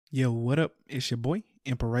Yo, what up? It's your boy,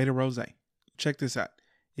 Imperator Rose. Check this out.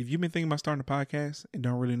 If you've been thinking about starting a podcast and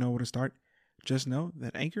don't really know where to start, just know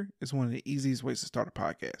that Anchor is one of the easiest ways to start a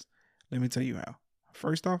podcast. Let me tell you how.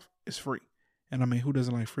 First off, it's free. And I mean, who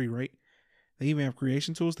doesn't like free, right? They even have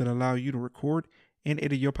creation tools that allow you to record and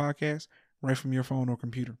edit your podcast right from your phone or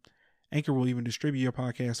computer. Anchor will even distribute your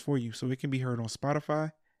podcast for you so it can be heard on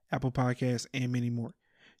Spotify, Apple Podcasts, and many more.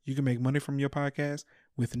 You can make money from your podcast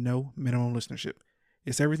with no minimum listenership.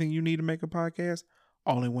 It's everything you need to make a podcast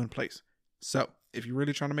all in one place. So, if you're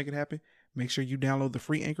really trying to make it happen, make sure you download the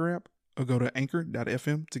free Anchor app or go to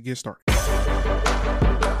anchor.fm to get started.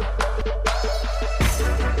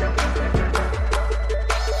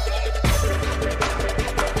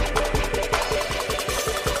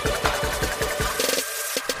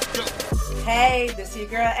 Hey, this is your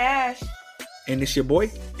girl Ash. And it's your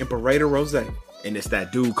boy, Imperator Rose. And it's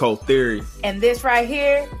that dude Cold Theory. And this right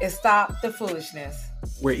here is Stop the Foolishness.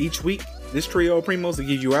 Where each week, this trio of primos will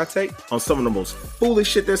give you our take on some of the most foolish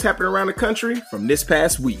shit that's happening around the country from this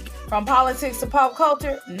past week. From politics to pop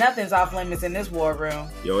culture, nothing's off limits in this war room.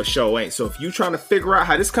 Yo, it sure ain't. So if you trying to figure out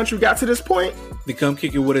how this country got to this point, then come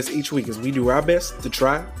kick it with us each week as we do our best to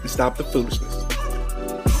try and stop the foolishness.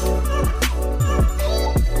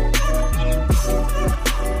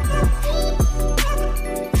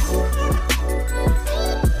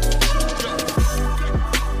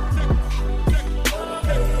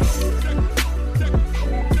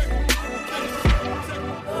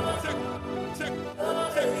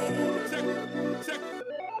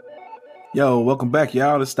 Yo, welcome back,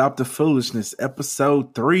 y'all, to Stop the Foolishness,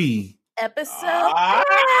 episode 3. Episode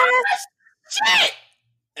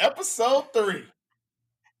 3.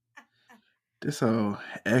 This whole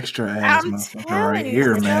extra ass I'm motherfucker telling right you,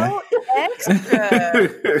 here, so man.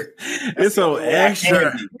 extra. It's so extra.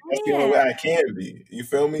 That's the only way I can be. You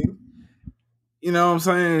feel me? You know what I'm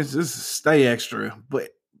saying? It's just stay extra.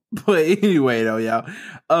 But anyway, though,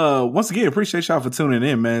 y'all. Once again, appreciate y'all for tuning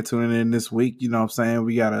in, man. Tuning in this week. You know what I'm saying?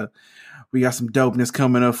 We got some dopeness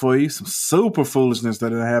coming up for you. Some super foolishness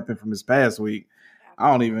that happened from this past week. I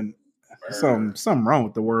don't even something wrong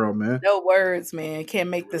with the world, man. No words, man. Can't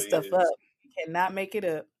make this stuff up. Cannot make it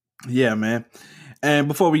up. Yeah, man. And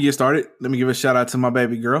before we get started, let me give a shout out to my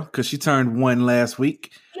baby girl because she turned 1 last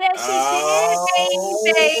week. Yes, she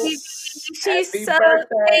did, baby. She's so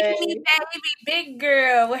baby, big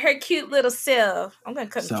girl with her cute little self. I'm gonna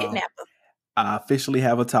come kidnap her. I officially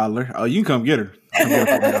have a toddler. Oh, you can come get her. Come get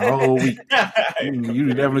her for the whole week.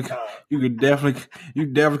 You could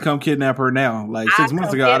definitely come kidnap her now. Like 6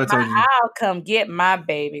 months ago, I'd have told you. I'll come get my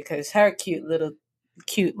baby because her cute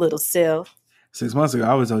little self. 6 months ago,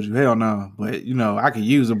 I would have told you, hell no. But, I could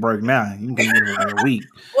use a break now. You can get her for a week.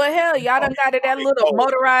 Well, hell, y'all done got that little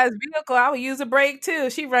motorized vehicle. I would use a brake, too.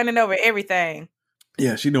 She running over everything.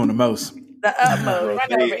 Yeah, she doing the most. The utmost.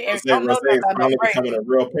 Running over everything. Rose's finally becoming a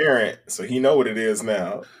real parent, so he know what it is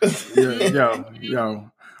now. Yo.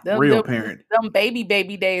 Real parent. Them baby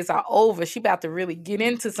days are over. She about to really get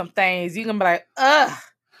into some things. You gonna be like,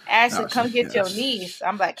 Ashley, come get your niece.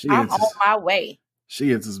 I'm like, I'm on my way. She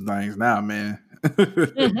gets some things now, man. And now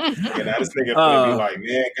this nigga gonna be like,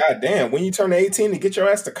 man, goddamn, when you turn 18 to get your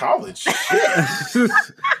ass to college.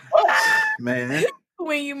 Man.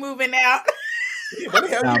 When you moving out. Yeah,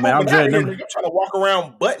 I'm trying to walk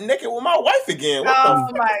around butt naked with my wife again.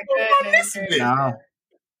 What my goodness. No.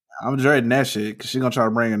 I'm dreading that shit because she's going to try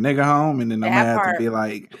to bring a nigga home and then I'm going to have to be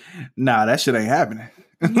like, nah, that shit ain't happening.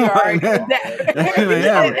 That ain't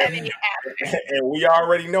happening. And we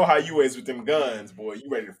already know how you is with them guns, boy. You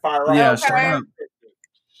ready to fire off? Yeah,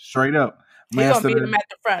 straight up. You going to beat him at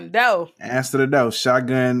the front door. Answer the door.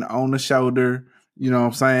 Shotgun on the shoulder. You know what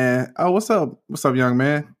I'm saying? Oh, what's up? What's up, young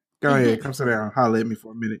man? Go ahead. Come sit down. Holler at me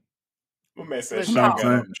for a minute. My man said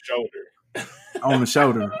shotgun on the shoulder. On the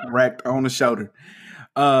shoulder. Racked on the shoulder.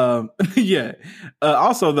 Yeah.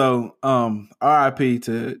 Also, though, RIP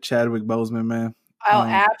to Chadwick Boseman, man. Oh,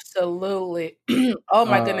 absolutely. Oh,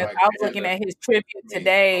 my goodness. I was looking at his tribute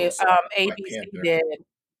today. ABC did.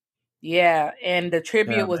 Yeah. And the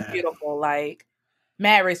tribute was beautiful. Like,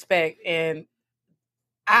 mad respect. And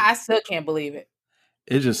I still can't believe it.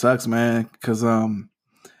 It just sucks, man. Because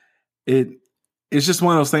it's just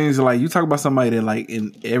one of those things like you talk about somebody that like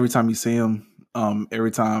every time you see him,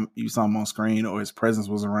 every time you saw him on screen or his presence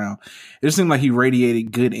was around, it just seemed like he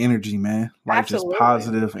radiated good energy, man. Like Absolutely. Just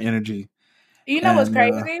positive energy. You know what's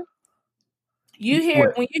crazy? When you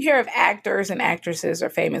hear of actors and actresses or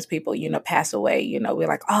famous people, pass away, we're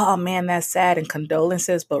like, oh man, that's sad and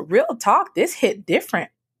condolences. But real talk, this hit different.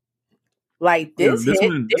 Like this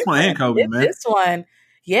one and Kobe, man. This one,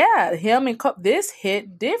 yeah, him and Kobe, this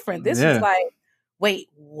hit different. This is like wait,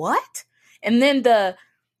 what? And then the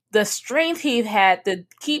strength he had to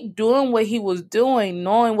keep doing what he was doing,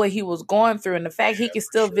 knowing what he was going through, and the fact he could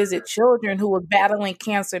still visit children who were battling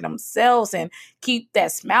cancer themselves and keep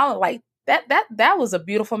that smile, like that was a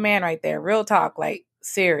beautiful man right there. Real talk, like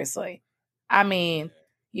seriously. I mean,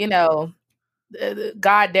 you know,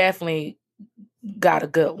 God definitely got a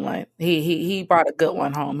good one. He brought a good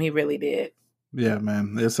one home. He really did. Yeah,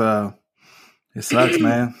 man. It sucks,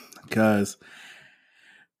 man, because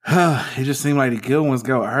it just seemed like the good ones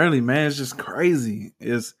go early, man. It's just crazy.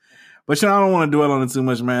 But I don't want to dwell on it too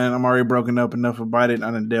much, man. I'm already broken up enough about it.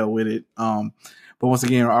 I done dealt with it. But once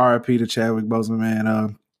again, RIP to Chadwick Boseman,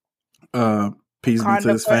 man. Peace be to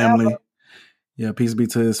his family. Yeah, peace be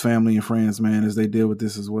to his family and friends, man, as they deal with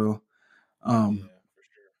this as well. But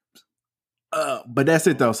that's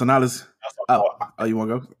it though. So now let's. You want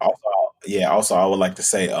to go? Also, I would like to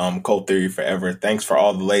say, Cold Theory Forever. Thanks for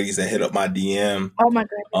all the ladies that hit up my DM. Oh my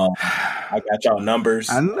god! I got y'all numbers.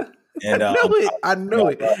 I know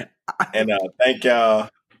it. And thank y'all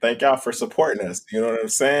for supporting us. You know what I'm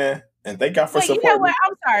saying? And thank y'all for supporting. You know what?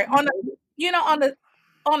 I'm sorry.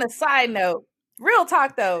 On a side note, real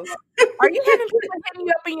talk though, are you having people hitting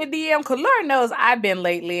you up in your DM? Because Lord knows I've been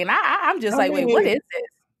lately, and I'm just wait, what is this?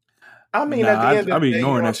 I mean, at the end of the day, I'm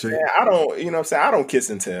ignoring that shit. I don't, you know what I'm saying? I don't kiss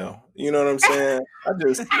and tell. You know what I'm saying? I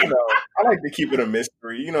just, I like to keep it a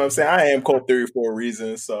mystery. You know what I'm saying? I am Cold Theory for a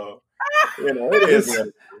reason. So, it is what it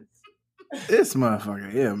is. This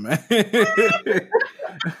motherfucker, yeah, man.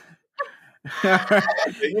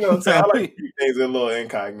 You know what I'm saying? I like to keep things a little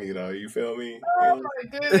incognito. You feel me? Oh my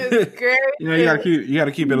goodness, great. You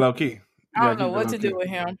gotta keep it low key. I don't know what to do with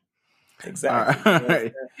him. Exactly. All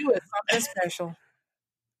right. You is something special.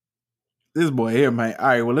 This boy here, man. All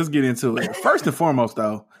right, well, let's get into it. First and foremost,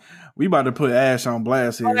 though, we about to put Ash on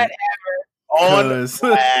blast here.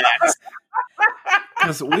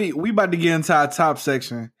 Because we about to get into our top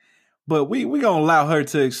section, but we gonna allow her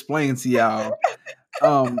to explain to y'all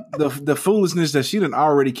the foolishness that she done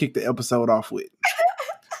already kicked the episode off with.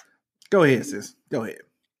 Go ahead, sis. Go ahead.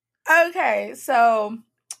 Okay, so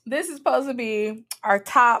this is supposed to be our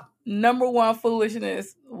top number one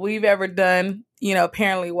foolishness we've ever done,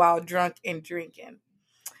 apparently while drunk and drinking.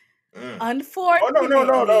 Unfortunately.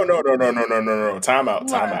 No. Time out.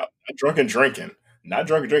 Not drunk and drinking.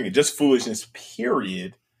 Just foolishness,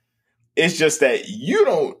 period. It's just that you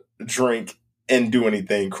don't drink and do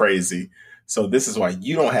anything crazy. So this is why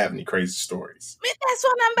you don't have any crazy stories. That's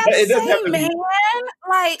what I'm about to say, man.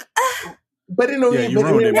 Like, but you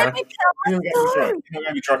ruined it, man. You don't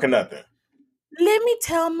gotta be drunk or nothing. Let me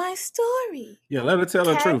tell my story. Yeah, let her tell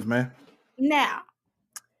the truth, man. Now,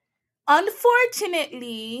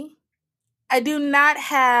 unfortunately, I do not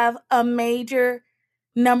have a major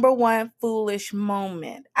number one foolish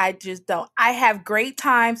moment. I just don't. I have great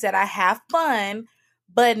times that I have fun,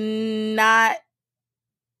 but not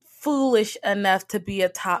foolish enough to be a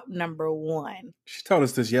top number one. She told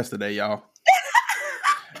us this yesterday, y'all.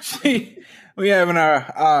 We having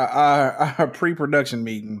our pre-production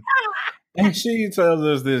meeting. And she told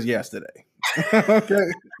us this yesterday.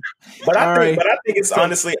 Okay. But I think it's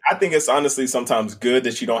honestly sometimes good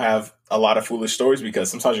that you don't have a lot of foolish stories, because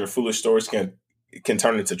sometimes your foolish stories can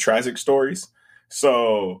turn into tragic stories.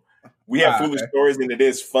 So we have foolish stories and it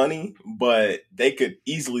is funny, but they could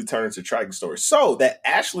easily turn into tragic stories. So that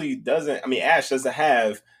Ash doesn't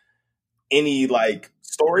have any like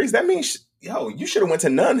stories. That means, you should have went to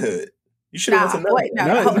Nunhood. You should have went to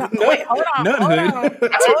Nunhood. Hold on. Now, you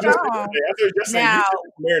should have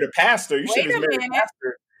married a pastor. You should have married a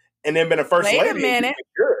pastor and then been a first lady. Wait a minute.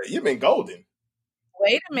 You've been golden.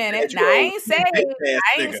 Wait a minute. Now, I ain't say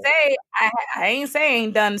I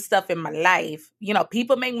ain't done stuff in my life.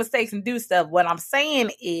 People make mistakes and do stuff. What I'm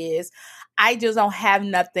saying is I just don't have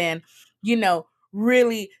nothing,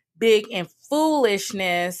 really big and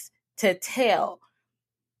foolishness to tell.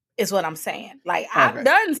 Is what I'm saying. Like, I've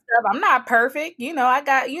done stuff. I'm not perfect. I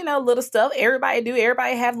got, little stuff. Everybody do.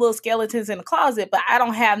 Everybody have little skeletons in the closet, but I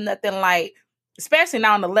don't have nothing like, especially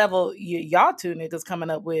not on the level y'all two niggas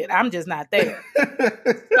coming up with. I'm just not there.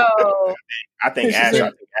 So I think Ash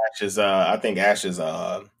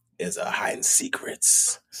is hiding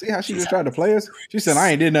secrets. See how she just tried to play us? She said,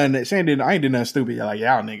 I ain't did nothing. I ain't did nothing stupid like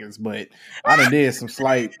y'all niggas, but I done did some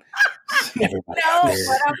slight. No,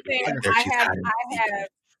 what I'm saying,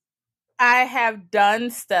 I have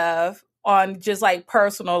done stuff on just like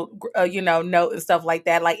personal, note and stuff like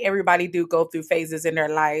that. Like everybody do go through phases in their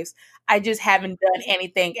lives. I just haven't done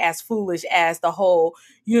anything as foolish as the whole,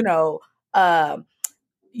 want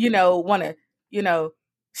to,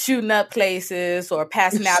 shooting up places or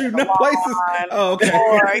passing out Shooting in the up places? lawn. Oh, okay.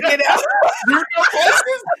 Or, you know. Shooting up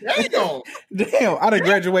places? Damn, I done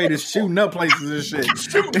graduated shooting up places and shit.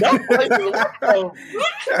 Shooting up places? What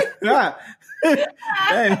the?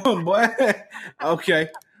 Damn, boy. Okay.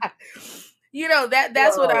 You know,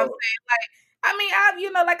 that's what I'm saying. Like, I mean,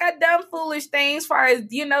 I've done foolish things as far as,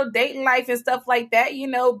 dating life and stuff like that,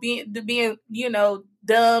 being,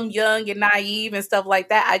 dumb, young, and naive and stuff like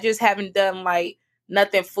that. I just haven't done like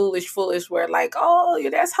nothing foolish where like, oh,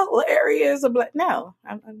 yeah, that's hilarious. I'm like, no,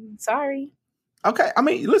 I'm sorry. Okay. I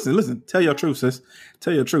mean, listen, tell your truth, sis.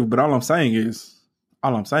 Tell your truth. But all I'm saying is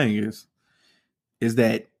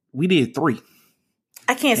that we did 3.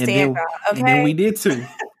 I can't stand that. Okay. And then we did 2.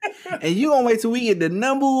 And you gonna wait till we get the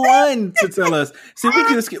number 1 to tell us. See, we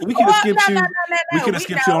could have skipped you. We could have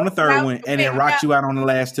skipped you on the 3rd one and then rocked you out on the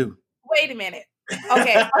last 2. Wait a minute.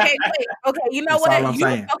 Okay, wait. Okay, you know That's what? all I'm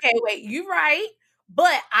saying. Okay, wait. You're right.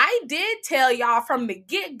 But I did tell y'all from the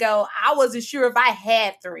get-go, I wasn't sure if I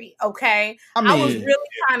had 3. Okay, I was really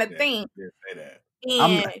trying to think.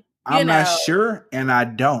 I'm not sure, and I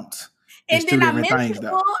don't. And then I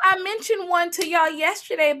mentioned one to y'all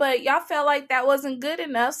yesterday, but y'all felt like that wasn't good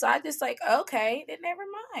enough. So I just like, okay, then never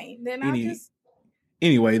mind. Then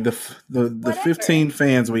anyway, the 15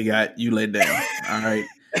 fans we got, you let down. All right.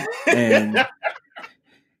 And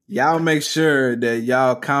y'all make sure that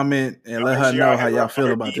y'all comment and let her know how y'all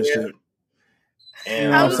feel about this shit. And you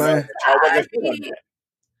know what I'm saying?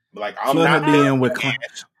 Like, I'm not DM with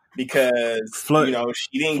because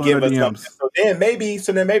she didn't give us something. So then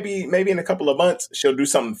maybe in a couple of months she'll do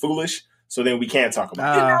something foolish. So then we can't talk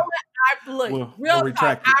about it. You know what? Real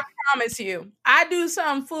talk. I promise you, I do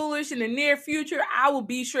something foolish in the near future, I will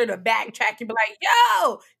be sure to backtrack and be like,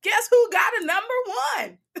 "Yo, guess who got a number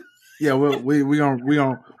 1?" Yeah, we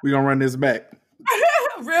gonna run this back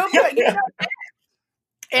real quick.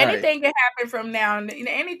 Anything can happen from now.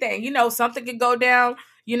 Anything, something could go down.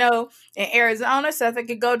 In Arizona, something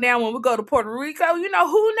could go down when we go to Puerto Rico. Who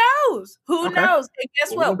knows? Who knows? And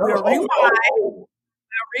guess what? We'll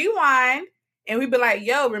rewind, and we'd be like,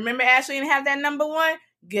 yo, remember Ashley didn't have that number 1?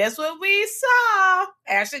 Guess what we saw?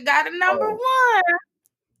 Ashley got a number 1.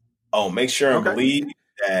 Oh, make sure and believe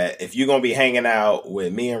that if you're going to be hanging out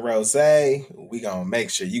with me and Rose, we going to make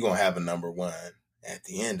sure you're going to have a number 1 at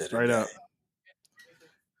the end of the day.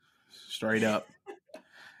 Straight up.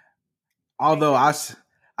 Although I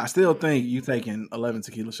still think you taking 11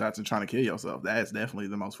 tequila shots and trying to kill yourself, that's definitely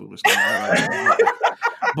the most foolish thing I've ever.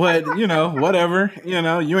 But whatever. You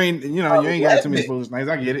ain't got too many foolish things.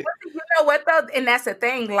 I get it. You know what though? And that's the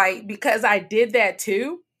thing, like, because I did that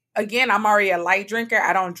too. Again, I'm already a light drinker.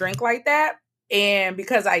 I don't drink like that. And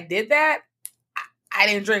because I did that, I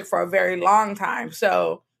didn't drink for a very long time.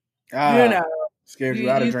 So scared you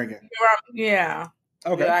out of drinking. Yeah.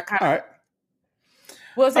 Okay. All right.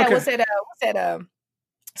 What's that? What's that?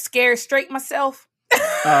 Scared straight myself.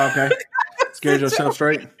 Oh, okay. Scared yourself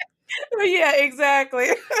straight? Yeah, exactly.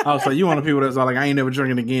 Oh, so you one of the people that's like, I ain't never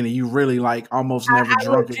drinking again, and you really like almost never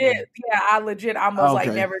drunk again. Yeah, I legit almost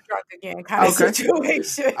like never drunk again kind of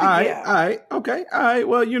situation. All right. Okay. All right.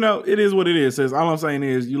 Well, it is what it is. Says all I'm saying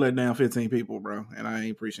is you let down 15 people, bro, and I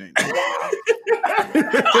ain't appreciating that.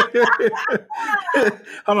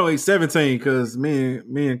 Hold on, 17, because me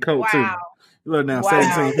and Colt too. You let down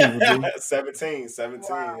 17 people, dude. 17.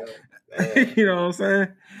 Wow. You know what I'm saying?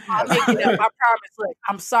 I'll make it up. I promise. Look,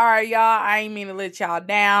 I'm sorry, y'all. I ain't mean to let y'all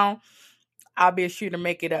down. I'll be sure to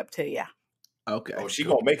make it up to you. Okay. Oh, she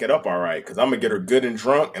gonna make it up all right, because I'm gonna get her good and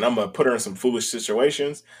drunk, and I'm gonna put her in some foolish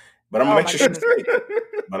situations. But I'm gonna make sure she's safe.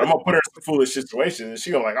 But I'm gonna put her in some foolish situations, and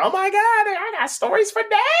she gonna like, oh my god, I got stories for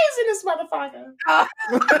days in this motherfucker.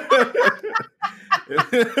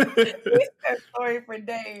 He said story for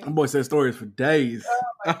days. My boy said stories for days.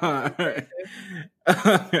 Oh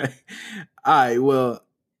all right. Well,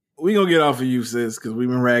 we gonna get off of you, sis, because we've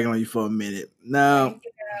been ragging on you for a minute. Now,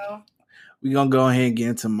 we're gonna go ahead and get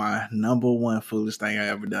into my number 1 foolish thing I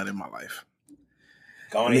ever done in my life.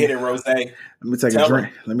 Go on and hit it, Rose. Let me take a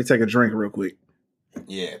drink. Let me take a drink real quick.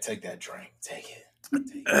 Yeah, take that drink. Take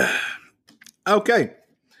it. Okay.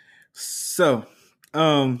 So,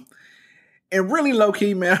 and really low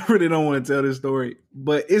key, man, I really don't want to tell this story,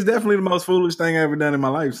 but it's definitely the most foolish thing I ever done in my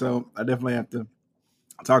life. So I definitely have to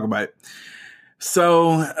talk about it.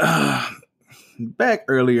 So, back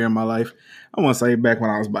earlier in my life, I want to say back when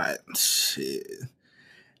I was about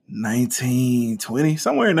 19, 20,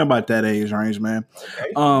 somewhere in about that age range, man.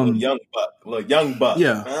 Okay. Little young buck.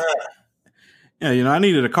 Yeah. Yeah, I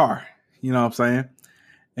needed a car, you know what I'm saying?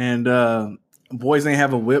 And boys ain't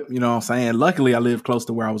have a whip, you know what I'm saying? Luckily, I lived close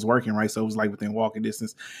to where I was working, right? So it was like within walking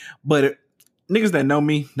distance. But niggas that know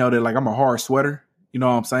me know that like I'm a hard sweater. You know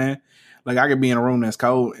what I'm saying? Like I could be in a room that's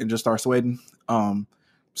cold and just start sweating.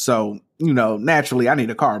 So, you know, naturally I need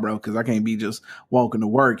a car, bro, because I can't be just walking to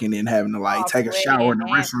work and then having to like take a shower in the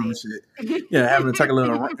restroom and shit. Yeah, having to take a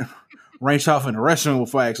little rinse off in the restroom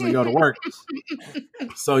before I actually go to work.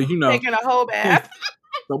 So, you know, taking a whole bath.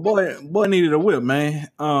 So boy needed a whip, man.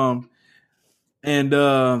 And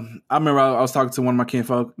I remember I was talking to one of my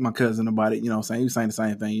kinfolk, my cousin, about it. You know what I'm saying? He was saying the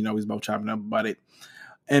same thing. You know, we was both chopping up about it.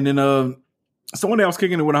 And then so one day I was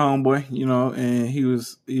kicking it with a homeboy, you know, and he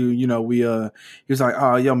was like,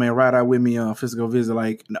 oh, yo, man, ride out with me on physical visit,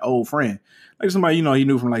 like an old friend. Like somebody, you know, he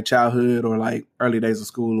knew from like childhood or like early days of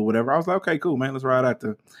school or whatever. I was like, okay, cool, man, let's ride out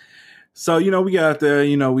there. So, you know, we got out there,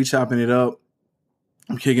 you know, we chopping it up.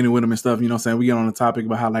 I'm kicking it with him and stuff, you know what I'm saying? We get on the topic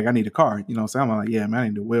about how like I need a car, you know what I'm saying? I'm like, yeah, man, I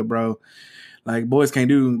need a whip, bro. Like boys can't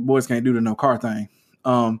do the no car thing.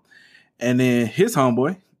 And then his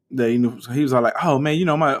homeboy, that he knew, he was all like, oh man, you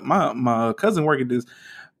know, my cousin work at this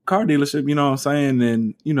car dealership, you know what I'm saying?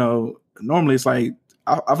 And, you know, normally it's like,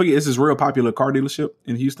 I forget, it's this real popular car dealership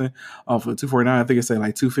in Houston off of 249. I think it say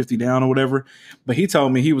like 250 down or whatever. But he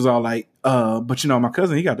told me, he was all like, but you know, my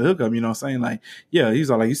cousin, he got the hookup, you know what I'm saying? Like, yeah,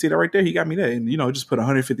 he's all like, you see that right there? He got me that. And, you know, just put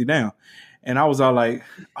 150 down. And I was all like,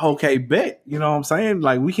 okay, bet. You know what I'm saying?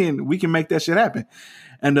 Like, we can make that shit happen.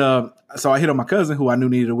 And so I hit on my cousin, who I knew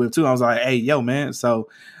needed a whip too. I was like, hey, yo, man. So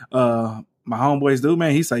my homeboys dude,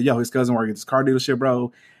 man, he said, yo, his cousin work at this car dealership,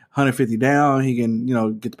 bro. 150 down. He can, you know,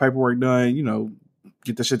 get the paperwork done, you know,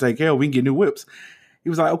 get the shit taken care of. We can get new whips. He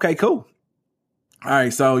was like, okay, cool. All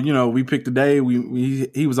right, so, you know, we picked the day.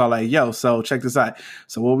 He was all like, yo, so check this out.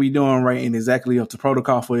 So what we doing, right, and exactly up to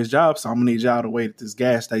protocol for his job. So I'm going to need y'all to wait at this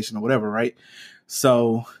gas station or whatever, right?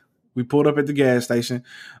 So we pulled up at the gas station.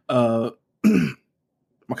 My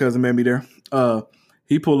cousin met me there.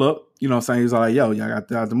 He pulled up, you know what I'm saying? He was like, yo, y'all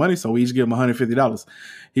got the money? So we each give him $150.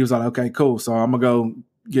 He was like, okay, cool. So I'm going to go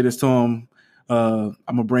get this to him. I'm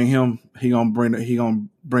gonna bring him. He gonna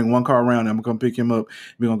bring one car around. And I'm gonna come pick him up.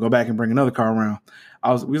 We're gonna go back and bring another car around.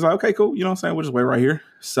 We was like, okay, cool. You know what I'm saying? We'll just wait right here.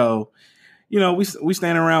 So, you know, we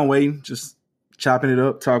standing around waiting, just chopping it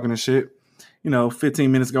up, talking and shit. You know, 15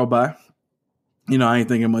 minutes go by. You know, I ain't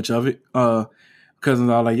thinking much of it. Cousins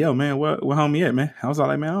all like, yo, man, where homie at, man? I was all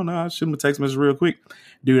like, man, I don't know. I shoot him a text message real quick.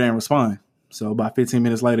 Dude ain't respond. So about 15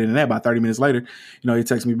 minutes later than that, about 30 minutes later, you know, he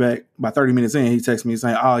texts me back. About 30 minutes in, he texts me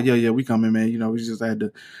saying, oh, yeah, we coming, man. You know, we just had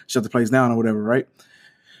to shut the place down or whatever, right?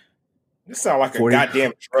 This sounds like 40, a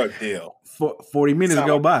goddamn drug deal. 40 minutes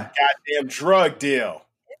go by. Goddamn drug deal.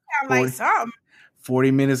 It sounds like something.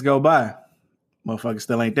 40 minutes go by. Motherfucker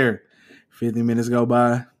still ain't there. 50 minutes go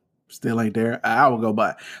by. Still ain't there. An hour go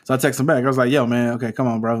by. So I text him back. I was like, yo, man, okay, come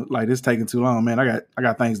on, bro. Like, this taking too long, man. I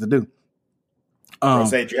got things to do.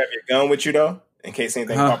 Rose, do you have your gun with you though, in case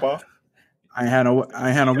anything pop off? I ain't had no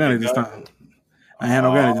gun at this time.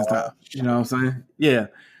 You know what I'm saying? Yeah.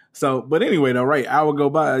 So, but anyway, though, right? Hour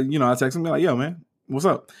go by. You know, I text him like, "Yo, man, what's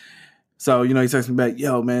up?" So, you know, he texts me back,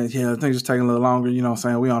 "Yo, man, yeah, things just taking a little longer." You know what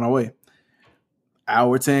I'm saying? We on our way.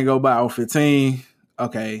 Hour 10 go by. Hour 15.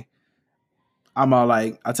 Okay. I'm all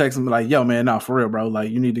like, I text him like, "Yo, man, nah, for real, bro.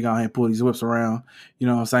 Like, you need to go ahead and pull these whips around." You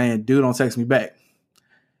know what I'm saying? Dude don't text me back.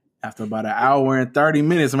 After about an hour and 30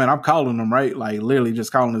 minutes, man, I'm calling him, right? Like, literally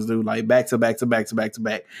just calling this dude, like, back to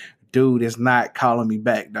back. Dude is not calling me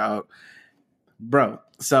back, dog. Bro.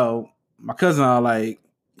 So my cousin all like,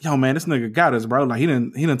 yo, man, this nigga got us, bro. Like, he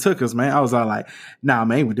done took us, man. I was all like, nah,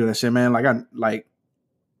 man, he would do that shit, man. Like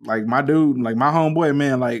my dude, like my homeboy,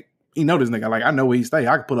 man, like, he know this nigga. Like, I know where he stay.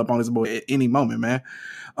 I can pull up on this boy at any moment, man.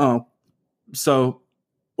 So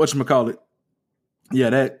whatchamacallit?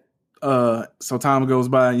 Yeah, that. So time goes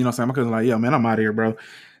by, you know what I'm saying? My cousin like, yo, man, I'm out of here, bro.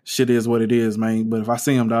 Shit is what it is, man. But if I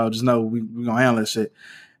see him, dog, just know we gonna handle that shit.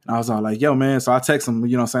 And I was all like, yo, man. So I text him,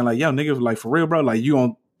 you know what I'm saying? Like, yo, nigga, like, for real, bro? Like, you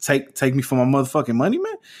gonna take me for my motherfucking money,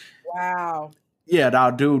 man? Wow. Yeah,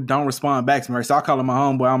 dog, dude, don't respond back to me. Right? So I call him my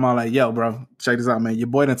homeboy. I'm all like, yo, bro, check this out, man. Your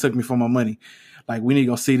boy done took me for my money. Like, we need to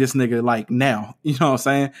go see this nigga, like, now. You know what I'm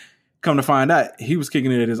saying? Come to find out, he was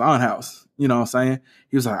kicking it at his aunt's house. You know what I'm saying?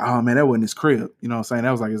 He was like, oh, man, that wasn't his crib. You know what I'm saying?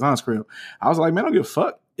 That was like his aunt's crib. I was like, man, I don't give a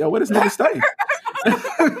fuck. Yo, where this nigga stay?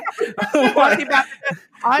 I'm about to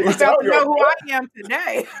know who I am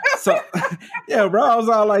today. So, yeah, bro, I was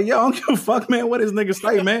all like, yo, I don't give a fuck, man. Where this nigga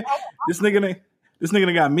stay, man? This nigga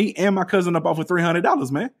done got me and my cousin up off of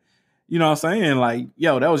 $300, man. You know what I'm saying? Like,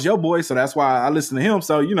 yo, that was your boy, so that's why I listen to him.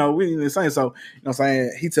 So, you know, we ain't the same. So, you know what I'm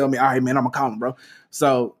saying? He tell me, all right, man, I'm going to call him, bro.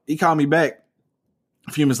 So he called me back.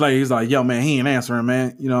 A few minutes later, he's like, yo, man, he ain't answering,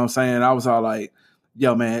 man. You know what I'm saying? I was all like,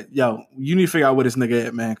 yo, man, you need to figure out where this nigga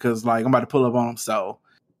at, man, because, like, I'm about to pull up on him. So,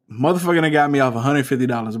 motherfucker done got me off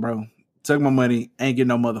 $150, bro. took my money, ain't get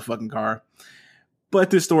no motherfucking car. But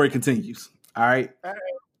this story continues. All right.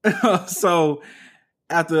 So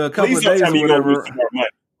after a couple of days or whatever,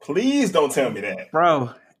 please don't tell me that,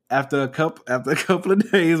 bro. After a couple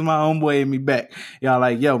of days, my homeboy hit me back. Y'all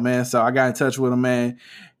like, yo, man. So I got in touch with him, man.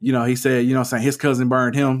 You know, he said, you know what I'm saying, his cousin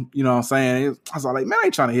burned him. You know what I'm saying? I was like, man, I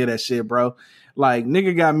ain't trying to hear that shit, bro. Like,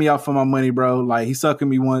 nigga got me out for my money, bro. Like, he sucking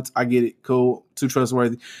me once. I get it. Cool. Too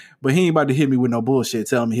trustworthy. But he ain't about to hit me with no bullshit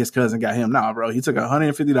telling me his cousin got him. Nah, bro. He took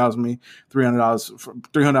 $150 from me,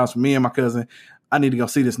 $300 from me and my cousin. I need to go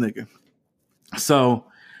see this nigga. So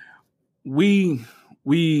we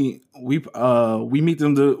meet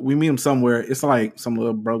them somewhere. It's like some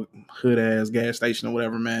little broke hood ass gas station or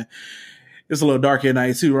whatever, man. It's a little dark at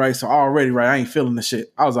night too, right? So already, right, I ain't feeling the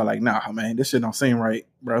shit. I was like, nah, man, this shit don't seem right,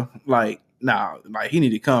 bro. Like, nah, like he need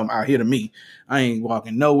to come out here to me. I ain't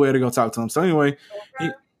walking nowhere to go talk to him. So anyway,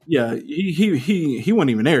 he wasn't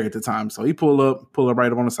even there at the time. So he pull up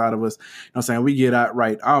right up on the side of us. You know what I'm saying? We get out,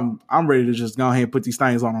 right. I'm ready to just go ahead and put these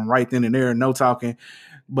things on him right then and there, no talking.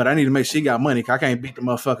 But I need to make sure he got money, because I can't beat the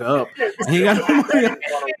motherfucker up. And he got money.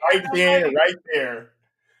 right there.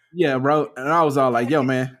 Yeah, bro. And I was all like, yo,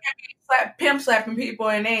 man. Pimp slapping people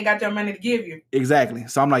and they ain't got their money to give you. Exactly.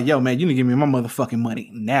 So I'm like, yo, man, you need to give me my motherfucking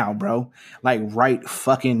money now, bro. Like, right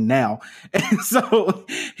fucking now. And so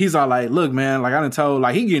he's all like, look, man, like I done told,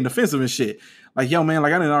 like he getting defensive and shit. Like, yo, man,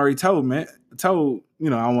 like I done already told, you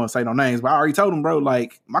know, I don't want to say no names, but I already told him, bro,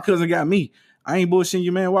 like my cousin got me. I ain't bullshitting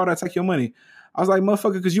you, man. Why would I take your money? I was like,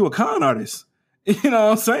 motherfucker, because you a con artist. You know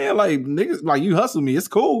what I'm saying? Like, niggas, like you hustle me. It's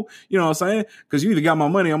cool. You know what I'm saying? Because you either got my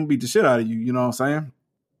money, I'm going to beat the shit out of you. You know what I'm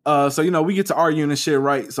saying? So, you know, we get to arguing and shit,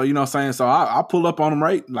 right? So, you know what I'm saying? So I pull up on him,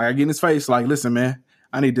 right? Like I get in his face, like, listen, man,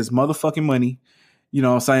 I need this motherfucking money. You know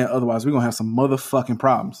what I'm saying? Otherwise, we're going to have some motherfucking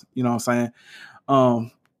problems. You know what I'm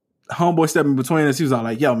saying? Homeboy stepping between us. He was all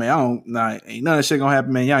like, yo, man, ain't none of this shit gonna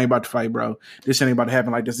happen, man. Y'all ain't about to fight, bro. This shit ain't about to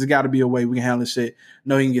happen like this. There's got to be a way we can handle this shit.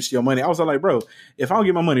 No, he can get you your money. I was all like, bro, if I don't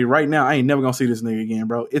get my money right now, I ain't never gonna see this nigga again,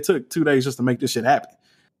 bro. It took 2 days just to make this shit happen.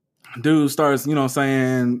 Dude starts, you know what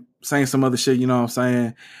I'm saying some other shit, you know what I'm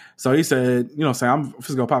saying? So he said, you know what I'm saying, I'm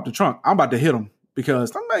just gonna pop the trunk. I'm about to hit him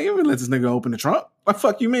because I'm not even let this nigga open the trunk. What the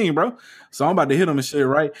fuck you mean, bro? So I'm about to hit him and shit,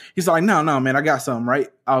 right? He's like, no, man, I got something, right?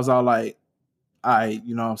 I was all like, all right,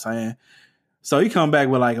 you know what I'm saying? So he come back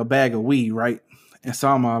with like a bag of weed, right? And so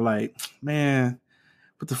I'm all like, man,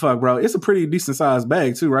 what the fuck, bro? It's a pretty decent sized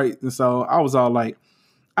bag too, right? And so I was all like,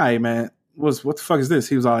 all right, man, what the fuck is this?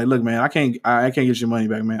 He was all like, look, man, I can't get your money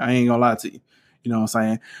back, man. I ain't gonna lie to you. You know what I'm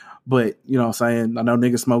saying? But, you know what I'm saying? I know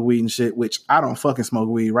niggas smoke weed and shit, which I don't fucking smoke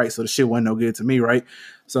weed, right? So the shit wasn't no good to me, right?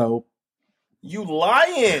 So you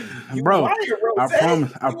lying, bro.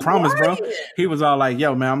 I promise, bro. He was all like,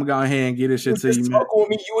 yo, man, I'm gonna go ahead and get this shit to you, man.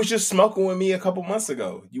 You was just smoking with me a couple months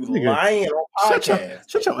ago. You lying on podcast.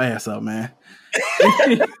 Shut your ass up, man.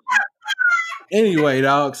 Anyway,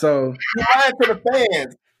 dog, so you lying to the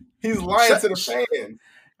fans. He's lying to the fans.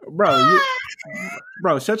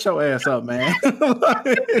 Bro, shut your ass up, man.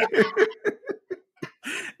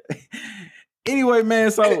 Anyway,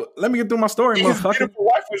 man, so let me get through my story, motherfucker. His beautiful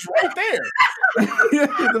wife was right there.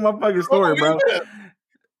 Get through my fucking story, bro.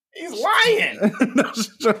 He's lying. No,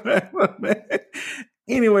 shut your ass up, man.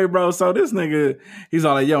 Anyway, bro, so this nigga, he's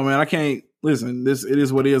all like, yo, man, I can't, listen, it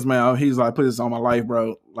is what it is, man. He's like, put this on my life,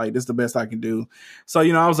 bro. Like, this is the best I can do. So,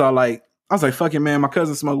 you know, I was like, fuck it, man. My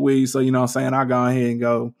cousin smoked weed, so, you know what I'm saying? I'll go ahead and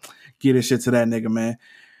go get this shit to that nigga, man.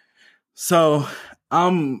 So,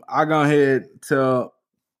 I go ahead to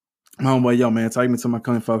my homeboy, yo, man, take me to my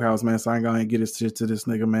cousin folk house, man, so I ain't gonna get this shit to this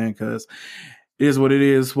nigga, man, because it is what it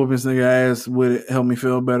is. Whooping this nigga ass would help me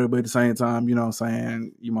feel better, but at the same time, you know what I'm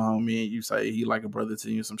saying, you my homie, and you say he like a brother to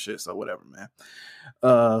you, some shit, so whatever, man.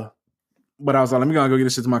 But I was like, let me go get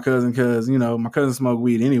this shit to my cousin, because, you know, my cousin smoked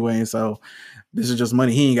weed anyway, and so this is just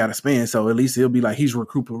money he ain't got to spend, so at least he'll be like, he's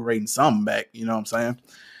recuperating something back, you know what I'm saying?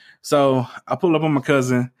 So I pull up on my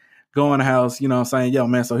cousin, go in the house, you know what I'm saying, yo,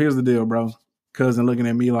 man, so here's the deal, bro. Cousin looking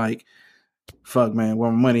at me like, fuck, man, where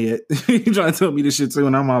my money at? He trying to tell me this shit too,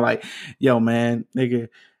 and I'm all like, yo, man, nigga,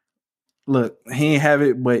 look, he ain't have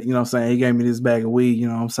it, but, you know what I'm saying, he gave me this bag of weed, you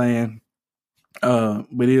know what I'm saying? But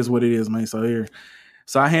it is what it is, man, so here.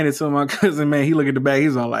 So I handed it to my cousin, man, he look at the bag,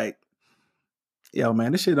 he's all like, yo,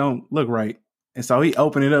 man, this shit don't look right. And so he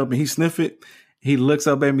opened it up and he sniffed it, he looks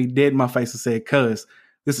up at me dead in my face and said, cuz,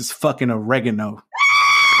 this is fucking oregano.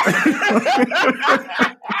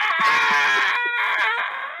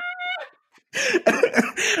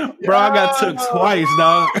 Bro, I got took twice,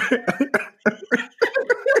 dog.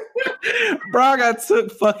 Bro, I got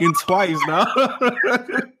took fucking twice, dog.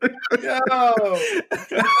 Yo,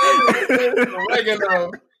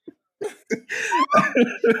 oregano.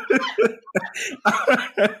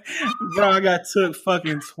 Bro, I got took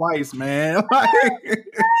fucking twice, man.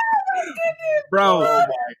 Bro, oh my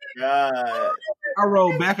god! I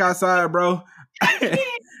rolled back outside, bro.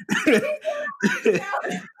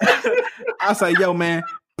 I say, yo, man,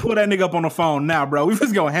 pull that nigga up on the phone now, bro. We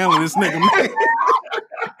just gonna handle this nigga, man.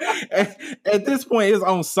 At this point, it's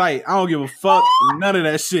on site. I don't give a fuck. None of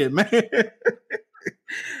that shit, man.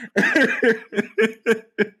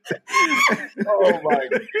 Oh my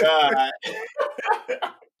god,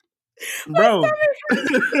 bro.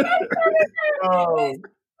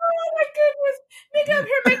 Oh my goodness. Nigga up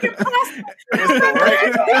here making pasta.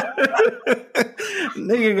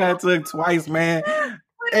 Nigga got took twice, man.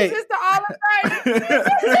 What Hey. is this, the olive?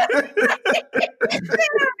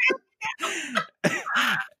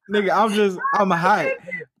 Nigga, I'm hot.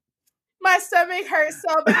 My stomach hurts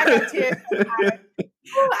so bad. I got tears.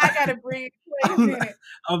 Ooh, I gotta breathe. Wait a minute.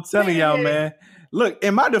 I'm telling y'all, man. Look,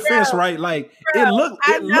 in my defense, Bro, right? Like Bro, it looked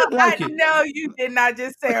like I it. know you did not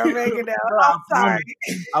just say oregano. Bro, I'm sorry.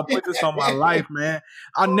 I put this on my life, man.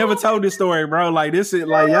 I never told this story, bro. Like this is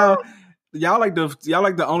like y'all like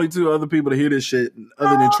the only two other people to hear this shit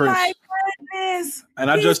other than Trish. Oh my goodness.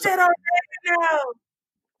 And I He just said oregano.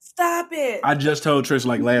 Stop it. I just told Trish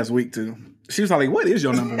like last week too. She was like, "What is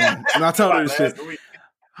your number one?" And I told her this shit.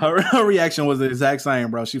 Her reaction was the exact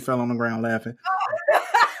same, bro. She fell on the ground laughing.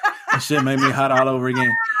 That shit made me hot all over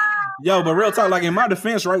again. Yo, but real talk, like in my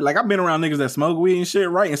defense, right? Like I've been around niggas that smoke weed and shit,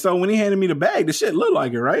 right? And so when he handed me the bag, the shit looked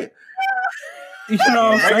like it, right? You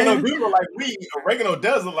know what I'm oregano saying? do look like weed. Oregano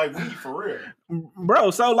does look like weed for real,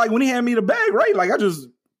 Bro, so like when he handed me the bag, right? Like I just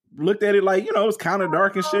looked at it like, you know, it's kind of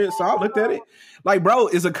dark and shit. So I looked at it. Like, bro,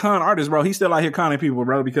 is a con artist, bro. He's still out here conning people,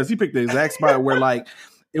 bro, because he picked the exact spot where like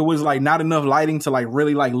it was like not enough lighting to like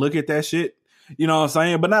really like look at that shit. You know what I'm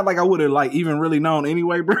saying? But not like I would have like even really known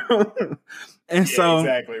anyway, bro. And so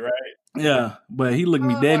exactly right. yeah, but he looked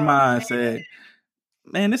me dead in my eye and said,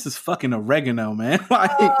 "Man, this is fucking oregano, man."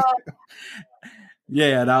 Like,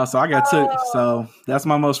 yeah, dog. So I got took. So that's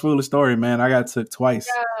my most foolish story, man. I got took twice.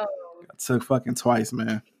 Got took fucking twice,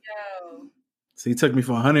 man. So he took me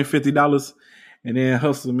for $150 and then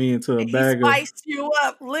hustled me into a bag He spiced you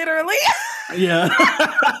up, literally. Yeah.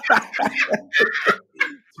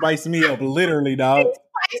 Spiced me up, literally, dog. He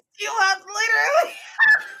spiced you up, literally.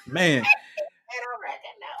 Man. And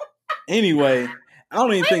oregano. Anyway, I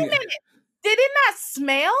don't even think. Did it not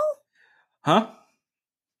smell? Huh?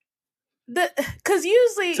 Because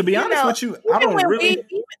usually, to be honest with you, I don't really.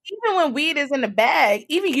 Even when weed is in the bag,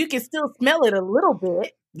 even you can still smell it a little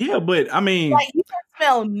bit. Yeah, but I mean, like you can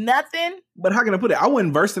smell nothing. But how can I put it? I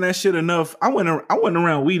wasn't versed in that shit enough. I wasn't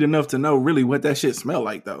around weed enough to know really what that shit smelled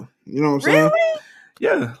like, though. You know what I'm saying? Really?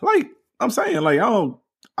 Yeah, like I'm saying, like I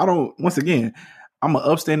don't. Once again, I'm an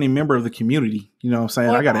upstanding member of the community. You know what I'm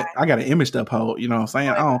saying? I got an image to uphold. You know what I'm saying?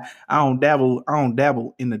 I don't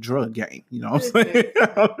dabble in the drug game. You know what I'm saying?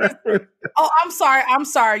 Oh, I'm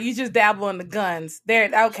sorry. You just dabble in the guns. There.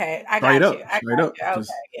 Okay, I got you. Straight up. Okay,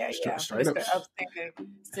 yeah. Straight up. Upstanding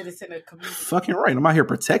citizen of community. Fucking right. I'm out here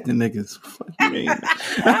protecting niggas. Fuck you mean?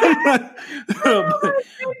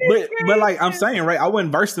 but like I'm saying, right? I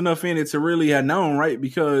wasn't versed enough in it to really have known, right?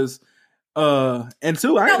 Because and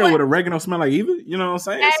two, I didn't know what oregano smell like either. You know what I'm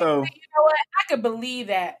saying? Actually, you know what? I could believe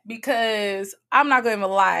that because I'm not going to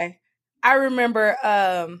lie. I remember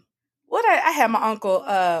I had my uncle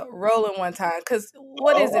rolling one time because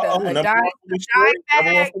what is it? A dime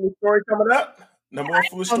bag? Number one story coming up. Number one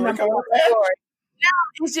foolish story coming up. No,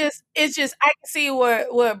 it's just I can see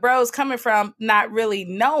where bro's coming from, not really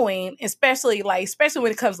knowing, especially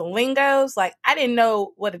when it comes to lingos. Like I didn't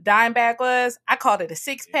know what a dime bag was. I called it a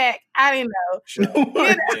 6-pack. I didn't know.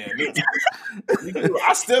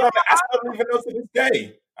 I still don't even know to this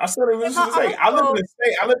day. I still don't even know to this day.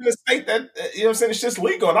 I live in a state that you know what I'm saying, it's just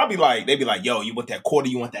legal, and they'd be like, "Yo, you want that quarter?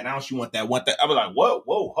 You want that ounce? You want that? I'll be like, "Whoa,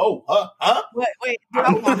 ho, huh? Wait,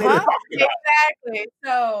 exactly."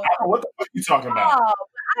 So what the fuck are you talking about?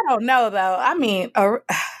 I don't know though. I mean,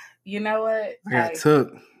 you know what? I got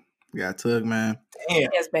took, man. Damn.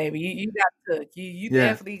 Yes, baby. You got took. You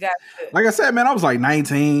definitely got took. Like I said, man, I was like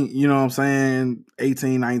 19, you know what I'm saying?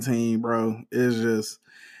 18, 19, bro. It's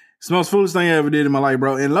the most foolish thing I ever did in my life,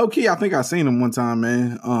 bro. And low key, I think I seen him one time,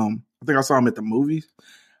 man. I think I saw him at the movies.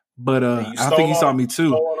 But I think he saw me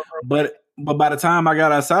too. But by the time I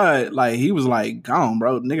got outside, like he was like gone,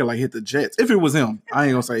 bro. Nigga like hit the jets. If it was him. I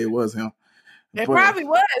ain't gonna say it was him. It probably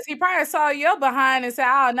was. He probably saw your behind and said,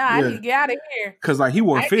 "Oh no, I need to get out of here." Cause like he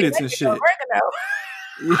wore fitteds and shit.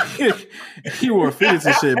 He wore fitteds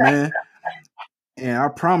and shit, man. And I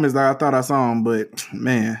promised that I thought I saw him, but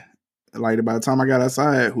man, Like by the time I got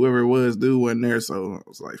outside, whoever it was, dude wasn't there. So I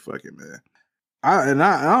was like, "Fuck it, man." I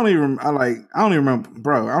don't even remember,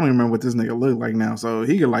 bro. I don't even remember what this nigga looked like now. So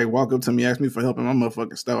he could like walk up to me, ask me for help in my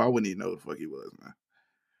motherfucking stove. I wouldn't even know who the fuck he was, man.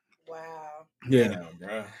 Wow. Yeah, damn,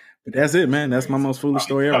 bro. But that's it, man. That's my most foolish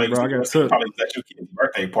story ever, bro. I got took. Probably at your kid's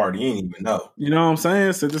birthday party. You didn't even know. You know what I'm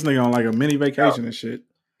saying? So this nigga on like a mini vacation and shit. You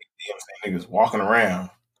know what I'm saying? Niggas walking around.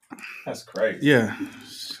 That's crazy. Yeah. He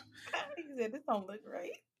said, this don't look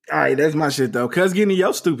right. All right, that's my shit though. Cuz getting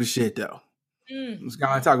your stupid shit though. Let's go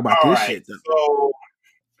and talk about this shit though.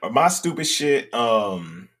 So my stupid shit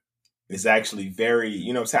is actually very,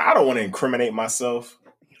 you know what I'm saying? I don't want to incriminate myself.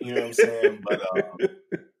 You know what I'm saying? But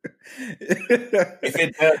if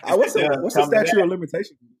it does, what's the statute of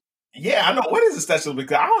limitation? Yeah, I know. What is the statute?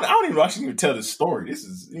 Because I don't even actually even tell this story. This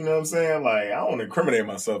is, you know what I'm saying? Like, I don't want to incriminate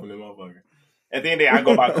myself in this motherfucker. At the end of the day, I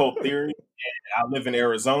go by Cold Theory, and I live in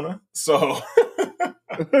Arizona, so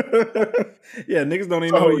yeah, niggas don't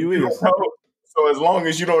even know who you is. So as long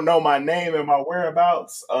as you don't know my name and my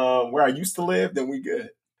whereabouts, where I used to live, then we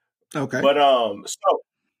good. Okay. But so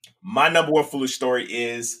my number one foolish story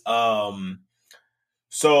is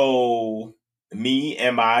so me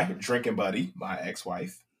and my drinking buddy, my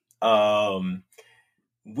ex-wife,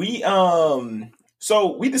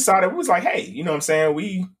 so we decided, we was like, hey, you know what I'm saying?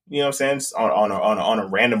 You know what I'm saying? On a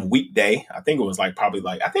random weekday. I think it was like I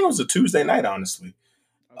think it was a Tuesday night, honestly.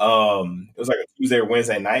 It was like a Tuesday or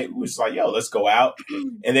Wednesday night. We was like, yo, let's go out.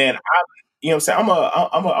 And then you know what I'm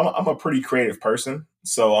saying? I'm a pretty creative person.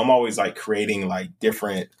 So I'm always like creating like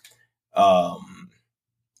different, I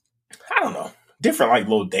don't know, different like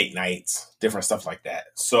little date nights, different stuff like that.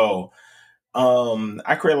 So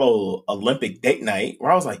I created a little Olympic date night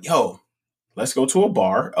where I was like, yo, let's go to a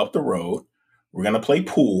bar up the road. We're going to play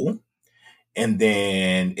pool. And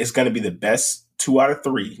then it's going to be the best 2 out of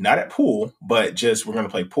 3, not at pool, but just we're going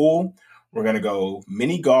to play pool. We're going to go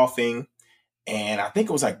mini golfing. And I think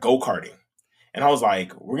it was like go-karting. And I was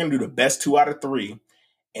like, we're going to do the best 2 out of 3.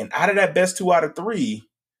 And out of that best 2 out of 3,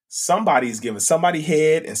 somebody's giving somebody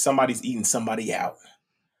head and somebody's eating somebody out.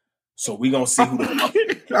 So we're going to see who the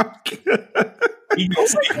fuck.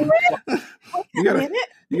 You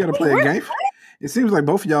gotta play a game. It seems like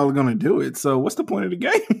both of y'all are gonna do it. So what's the point of the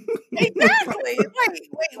game? Exactly. Like,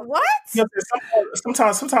 wait, what? You know,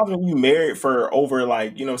 sometimes when you married for over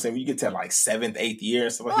like, you know what I'm saying, when you get to like 7th, 8th year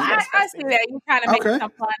and stuff like that. I see that. You kind of make some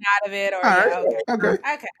fun out of it. Or Okay.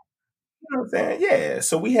 You know what I'm saying? Yeah.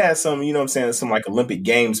 So we had some, you know what I'm saying, some like Olympic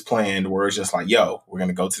Games planned where it's just like, yo, we're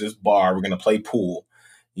gonna go to this bar, we're gonna play pool.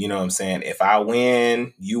 You know what I'm saying? If I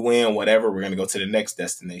win, you win, whatever, we're going to go to the next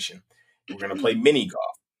destination. We're going to play mini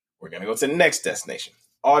golf. We're going to go to the next destination.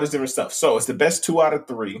 All this different stuff. So it's the best 2 out of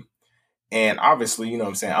 3. And obviously, you know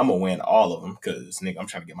what I'm saying? I'm going to win all of them because, nigga, I'm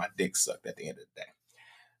trying to get my dick sucked at the end of the day.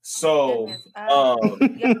 So, you have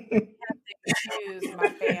to excuse my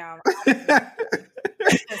fam.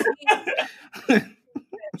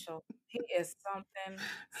 He is something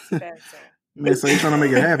special. Man, so you're trying to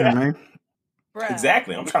make it happen, man. Bruh.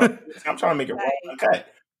 Exactly. I'm trying to make it raw cut.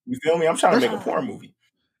 You feel me? I'm trying to make a porn movie.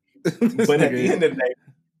 But at the end of the day,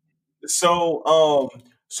 so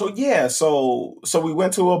we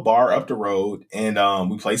went to a bar up the road and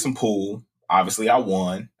we played some pool. Obviously, I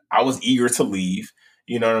won. I was eager to leave.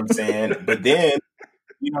 You know what I'm saying? But then,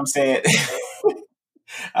 you know what I'm saying?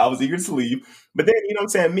 I was eager to leave. But then, you know what I'm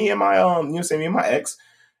saying? Me and my you know what I'm saying? Me and my ex,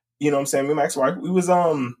 you know what I'm saying? Me and my ex-wife, we was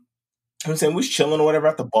I'm saying we was chilling or whatever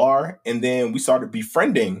at the bar, and then we started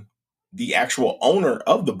befriending the actual owner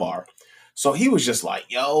of the bar. So he was just like,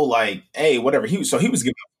 "Yo, like, hey, whatever." He was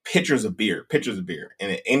giving pictures of beer,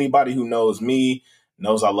 and anybody who knows me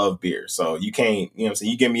knows I love beer. So you can't, you know what I'm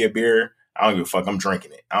saying? You give me a beer, I don't give a fuck. I'm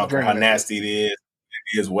drinking it. I don't care how nasty it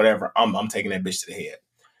is, whatever. I'm taking that bitch to the head.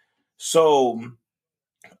 So,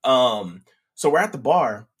 so we're at the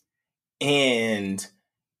bar, and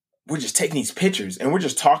we're just taking these pictures and we're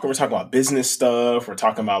talking about business stuff. We're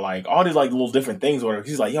talking about like all these like little different things or whatever.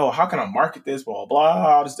 He's like, yo, how can I market this? Blah,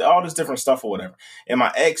 blah, all this different stuff or whatever. And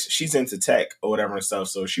my ex, she's into tech or whatever and stuff.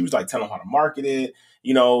 So she was like telling him how to market it,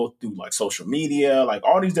 you know, through like social media, like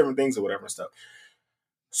all these different things or whatever and stuff.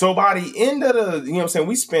 So by the end of the, you know what I'm saying,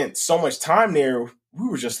 we spent so much time there. We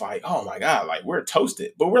were just like, oh my God, like we're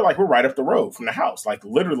toasted. But we're right up the road from the house, like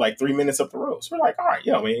literally like 3 minutes up the road. So we're like, all right,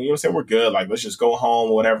 yo, man, you know what I'm saying? We're good. Like, let's just go home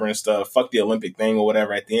or whatever and stuff. Fuck the Olympic thing or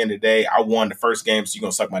whatever. At the end of the day, I won the first game, so you're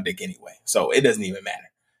going to suck my dick anyway. So it doesn't even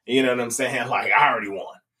matter. You know what I'm saying? Like, I already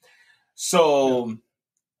won. So,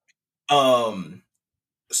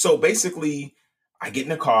 so basically I get in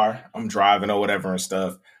the car, I'm driving or whatever and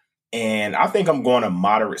stuff. And I think I'm going a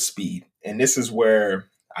moderate speed. And this is where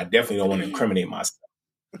I definitely don't want to incriminate myself.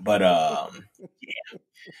 But yeah.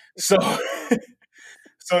 So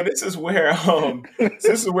this is where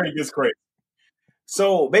it gets crazy.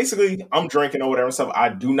 So basically, I'm drinking or whatever stuff. I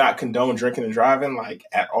do not condone drinking and driving like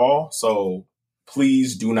at all. So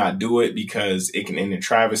please do not do it because it can end in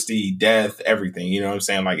travesty, death, everything. You know what I'm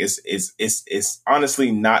saying? Like it's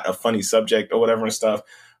honestly not a funny subject or whatever and stuff.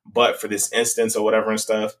 But for this instance or whatever and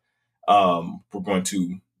stuff, we're going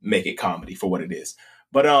to make it comedy for what it is.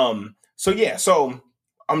 But so yeah, so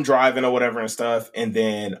I'm driving or whatever and stuff, and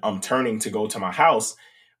then I'm turning to go to my house,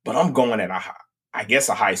 but I'm going at a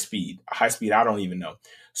high speed. I don't even know.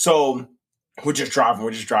 So we're just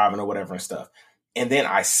driving or whatever and stuff. And then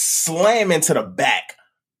I slam into the back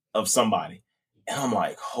of somebody. And I'm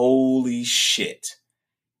like, holy shit.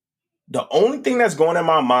 The only thing that's going in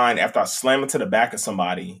my mind after I slam into the back of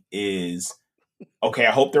somebody is, okay,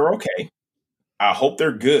 I hope they're okay. I hope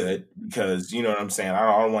they're good because, you know what I'm saying?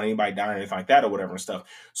 I don't want anybody dying or anything like that or whatever and stuff.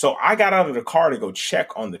 So I got out of the car to go check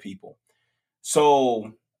on the people.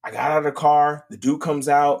 So I got out of the car. The dude comes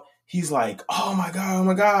out. He's like, oh my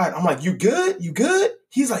God. I'm like, you good? You good?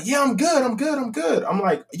 He's like, yeah, I'm good. I'm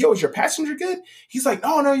like, yo, is your passenger good? He's like,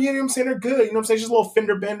 oh, no, you know what I'm saying? They're good. You know what I'm saying? Just a little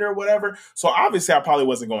fender bender or whatever. So obviously I probably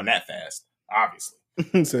wasn't going that fast. Obviously.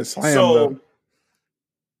 Said slam, though.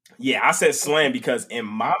 Yeah, I said slam because in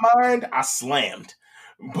my mind, I slammed.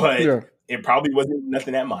 But it probably wasn't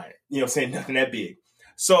nothing that minor. You know what I'm saying? Nothing that big.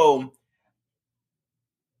 So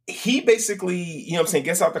he basically, you know what I'm saying,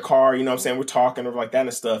 gets out the car, you know what I'm saying, we're talking or like that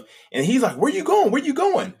and stuff. And he's like, where you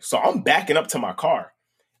going? So I'm backing up to my car.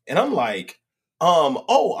 And I'm like,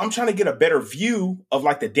 I'm trying to get a better view of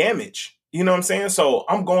like the damage. You know what I'm saying? So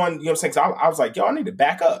I'm going, you know what I'm saying? So I was like, yo, I need to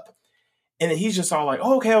back up. And then he's just all like,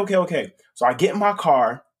 oh, okay. So I get in my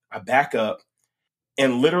car, I back up,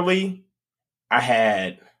 and literally I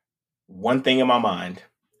had one thing in my mind.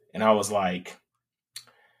 And I was like,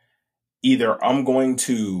 either I'm going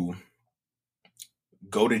to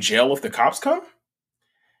go to jail if the cops come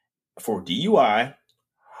for DUI,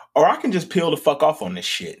 or I can just peel the fuck off on this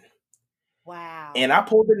shit. Wow. And I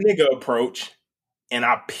pulled the nigga approach and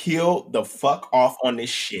I peeled the fuck off on this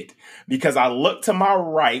shit because I looked to my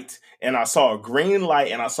right and I saw a green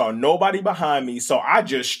light and I saw nobody behind me. So I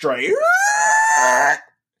just straight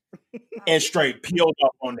peeled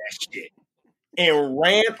off on that shit. And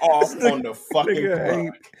ran off on the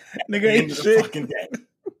fucking nigga ain't shit. Fucking day.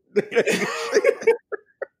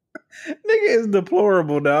 Nigga is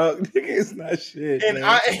deplorable, dog. Nigga is not shit. And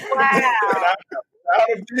man.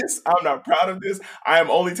 I'm not proud of this. I am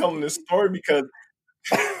only telling this story because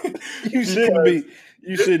you shouldn't be.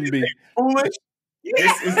 You shouldn't be foolish.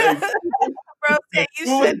 This is a bro. You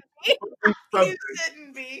shouldn't be. You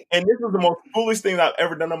shouldn't be. And this is the most foolish thing I've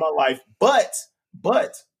ever done in my life.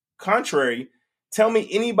 But contrary. Tell me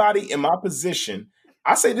anybody in my position.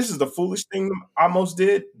 I say this is the foolish thing I most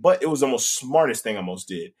did, but it was the most smartest thing I most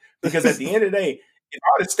did. Because at the end of the day, if I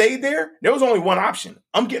would have stayed there was only one option.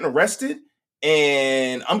 I'm getting arrested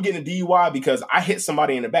and I'm getting a DUI because I hit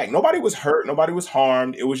somebody in the back. Nobody was hurt. Nobody was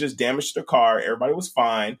harmed. It was just damage to the car. Everybody was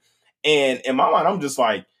fine. And in my mind, I'm just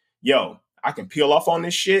like, yo, I can peel off on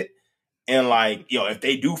this shit. And like, yo, if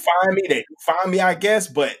they do find me, they do find me, I guess.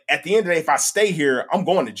 But at the end of the day, if I stay here, I'm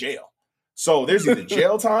going to jail. So there's either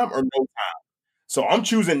jail time or no time. So I'm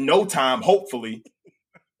choosing no time, hopefully.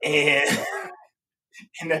 And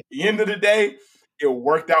at the end of the day, it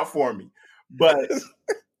worked out for me. But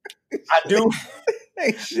I do want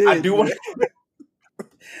to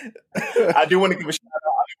give a shout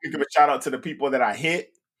out. I give a shout out to the people that I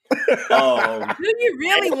hit. Do you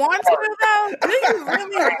really want to though? Do you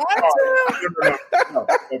really want to? No.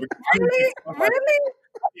 Really?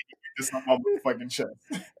 This on my fucking chest.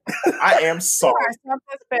 I am sorry. You are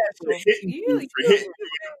something special. For hitting you in the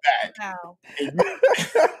back.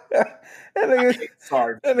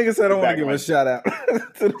 Sorry. That nigga said I want to give a shout out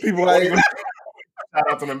to the people I hit.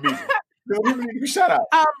 Shout out to them people. Shout out.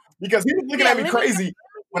 Because he was looking at me crazy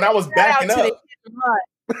when I was backing up.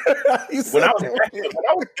 When I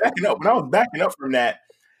was backing up from that,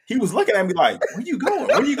 he was looking at me like, where you going?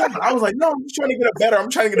 I was like, no, I'm trying to get a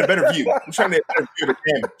better view. I'm trying to get a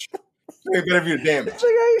better view of the damage.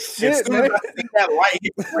 As soon as I see that light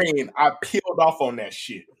hit the screen, I peeled off on that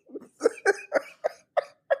shit.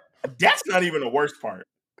 That's not even the worst part.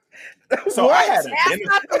 So what? I had That's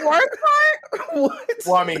not the worst part? What?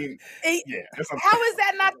 Well, I mean, yeah. How is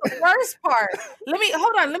that not the worst part? Let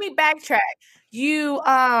me backtrack. You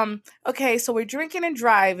okay, so we're drinking and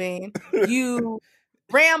driving. You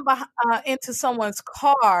ran into someone's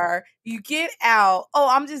car. You get out. Oh,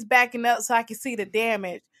 I'm just backing up so I can see the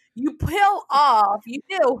damage. You peel off. You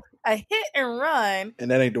do a hit and run.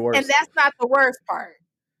 And that ain't the worst. And that's not the worst part.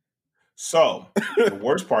 So the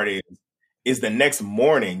worst part is the next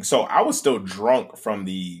morning. So I was still drunk from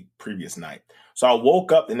the previous night. So I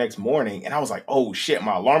woke up the next morning and I was like, oh shit,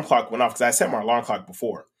 my alarm clock went off because I set my alarm clock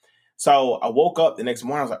before. So I woke up the next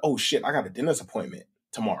morning. I was like, oh shit, I got a dentist appointment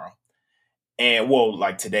tomorrow. And well,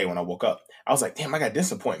 like today when I woke up, I was like, damn, I got a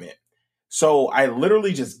dentist appointment. So I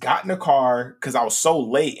literally just got in the car because I was so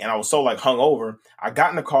late and I was so like hungover. I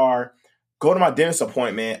got in the car, go to my dentist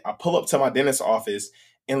appointment. I pull up to my dentist's office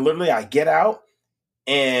and literally I get out.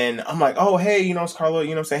 And I'm like, oh, hey, it's Carlos.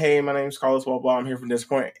 I'm saying, hey, my name's Carlos, blah, blah. I'm here from this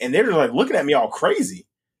point. And they're just like looking at me all crazy.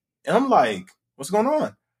 And I'm like, what's going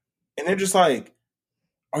on? And they're just like,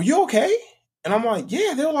 are you okay? And I'm like,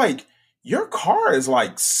 yeah. They're like, your car is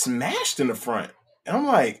like smashed in the front. And I'm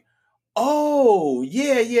like, oh,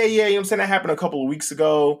 yeah. I'm saying that happened a couple of weeks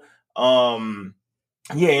ago. I'm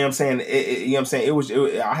saying,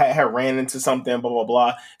 I had ran into something, blah, blah,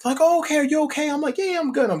 blah. It's like, oh, okay, are you okay? I'm like, yeah,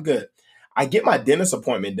 I'm good. I get my dentist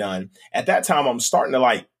appointment done. At that time, I'm starting to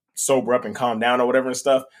like sober up and calm down or whatever and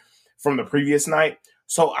stuff from the previous night.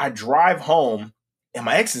 So I drive home and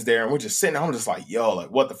my ex is there and we're just sitting there. I'm just like, yo,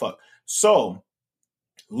 like, what the fuck? So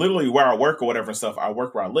literally where I work or whatever and stuff, I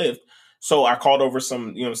work where I live. So I called over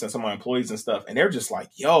some, some of my employees and stuff. And they're just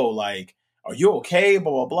like, yo, like, are you okay? Blah,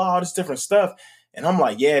 blah, blah, all this different stuff. And I'm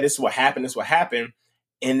like, yeah, this is what happened.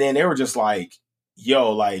 And then they were just like,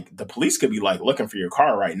 yo, like the police could be like looking for your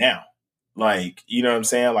car right now. Like, you know what I'm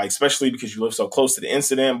saying? Like, especially because you live so close to the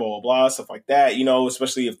incident, blah, blah, blah, stuff like that,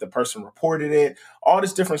 especially if the person reported it, all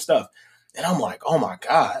this different stuff. And I'm like, oh my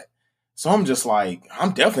God. So I'm just like,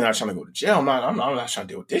 I'm definitely not trying to go to jail. I'm not trying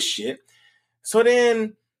to deal with this shit. So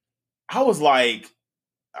then I was like,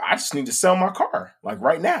 I just need to sell my car, like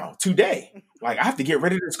right now, today. Like, I have to get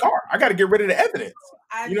rid of this car. I got to get rid of the evidence.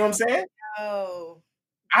 You know what I'm saying? Oh.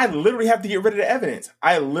 I literally have to get rid of the evidence.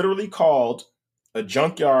 I literally called a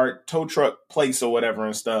junkyard tow truck place or whatever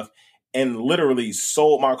and stuff, and literally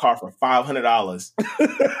sold my car for $500.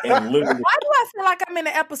 And literally, why do I feel like I'm in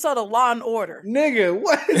an episode of Law and Order? Nigga,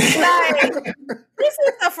 what? Like, this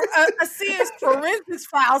is a serious forensics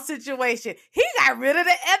file situation. He got rid of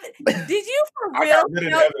the evidence. Did you for real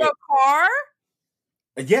sell your car?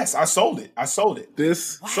 Yes, I sold it.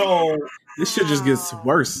 This shit just gets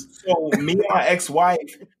worse. So me and my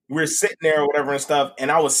ex-wife, we're sitting there or whatever and stuff.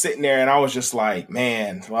 And I was sitting there and I was just like,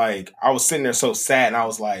 man, like I was sitting there so sad. And I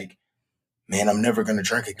was like, man, I'm never going to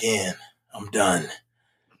drink again. I'm done.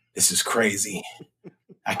 This is crazy.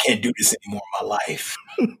 I can't do this anymore in my life.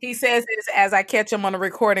 He says this as I catch him on the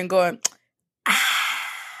recording going,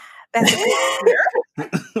 that's a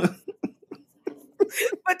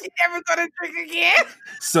but you're never going to drink again?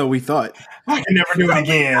 So we thought. I can never do it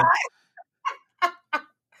again.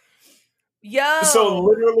 Yo. So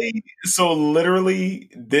literally,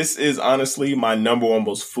 this is honestly my number one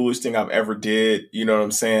most foolish thing I've ever did. You know what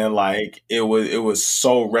I'm saying? Like it was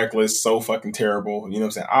so reckless, so fucking terrible. You know what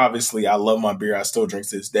I'm saying? Obviously, I love my beer. I still drink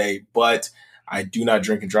to this day, but I do not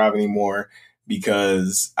drink and drive anymore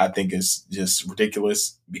because I think it's just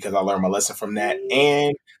ridiculous because I learned my lesson from that.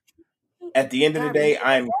 And at the end of the day,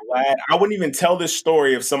 I'm glad. I wouldn't even tell this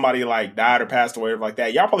story if somebody like died or passed away or like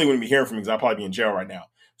that. Y'all probably wouldn't be hearing from me because I'd probably be in jail right now.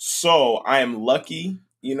 So I am lucky,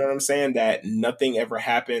 you know what I'm saying, that nothing ever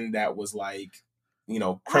happened that was like,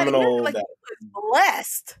 criminal. Like that was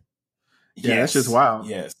blessed. Yeah, yes, that's just wild.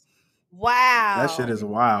 Yes. Wow. That shit is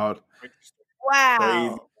wild.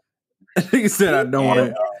 Wow. He said I don't want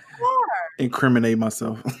to incriminate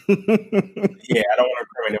myself. Yeah, I don't want to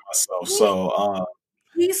incriminate myself. So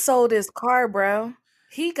he sold his car, bro.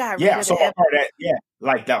 He got rid of so my car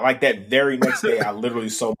like that very next day, I literally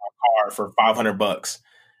sold my car for $500.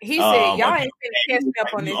 He said, y'all ain't finna catch me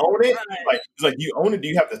up on this. You own it? He's like, you own it? Do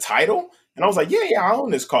you have the title? And I was like, yeah, I own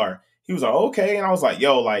this car. He was like, okay. And I was like,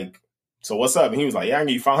 yo, like, so what's up? And he was like, yeah, I can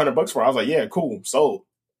give you $500 for it. I was like, yeah, cool. Sold.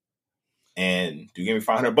 And dude gave me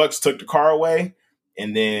 $500, took the car away.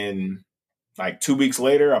 And then like 2 weeks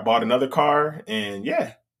later, I bought another car. And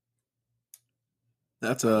yeah.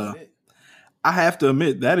 That's I have to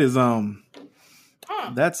admit, that is,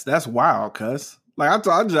 that's wild, cuz. Like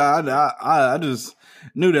I just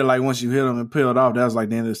knew that like once you hit them and peeled off, that was like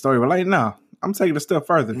the end of the story. But like, no, I'm taking a step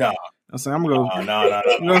further. No, I'm saying I'm gonna go.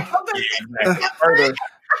 Further.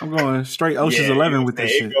 I'm going straight Ocean's 11 with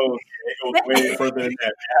this shit. It goes way further than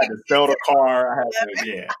that. I had to sell the car.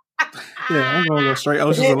 I'm gonna go straight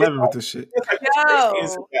Ocean's 11 with this shit.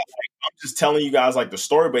 I'm just telling you guys like the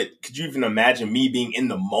story, but could you even imagine me being in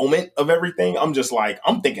the moment of everything? I'm just like,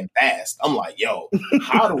 I'm thinking fast. I'm like, yo,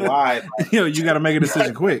 how do I? Yo, you got to make a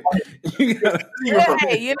decision quick. Hey, you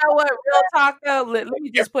know what? Real talk though. Let me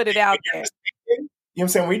just put it out there. You know what I'm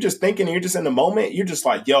saying? When you're just thinking and you're just in the moment, you're just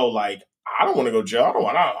like, yo, like, I don't want to go to jail. I don't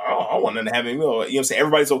want nothing to happen. You know what I'm saying?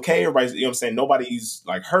 Everybody's okay. Everybody's, you know what I'm saying? Nobody's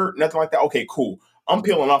like hurt, nothing like that. Okay, cool. I'm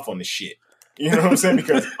peeling off on this shit. You know what I'm saying?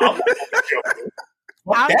 Because I'm not going to jail.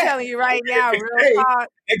 I'm telling you right now, real talk,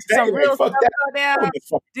 some real stuff go down.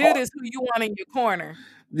 Dude is who you want in your corner.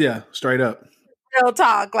 Yeah, straight up. Real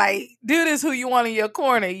talk, like dude is who you want in your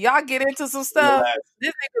corner. Y'all get into some stuff. This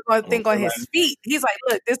nigga gonna think on his feet. He's like,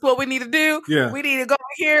 look, this is what we need to do. Yeah, we need to go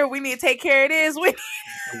here. We need to take care of this.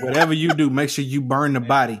 Whatever you do, make sure you burn the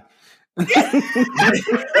body. Burn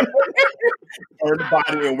the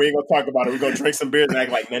body, and we ain't gonna talk about it. We're gonna drink some beer and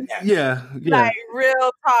act like nothing happened. Yeah. Like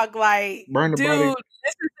real talk, like burn the dude, body.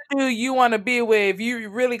 This is the dude you want to be with. You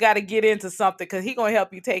really got to get into something because he gonna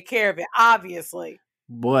help you take care of it. Obviously,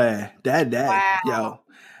 boy, that wow. Yo,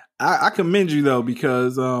 I commend you though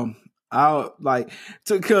because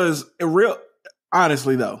because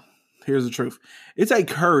honestly though, here's the truth: it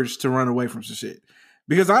takes courage to run away from some shit.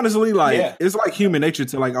 Because honestly, it's like human nature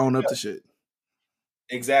to like own up to shit.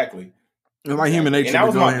 Exactly. It's like human nature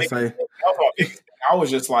to go ahead and say. I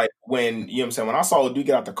was just like, when, you know what I'm saying, when I saw a dude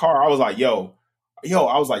get out the car, I was like, yo,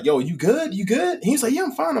 you good? You good? And he's like, yeah,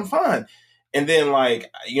 I'm fine. And then,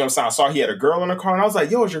 like, you know what I'm saying, I saw he had a girl in the car, and I was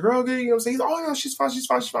like, yo, is your girl good? You know what I'm saying? He's like, oh, no, she's fine.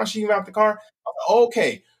 She got out the car. I was like,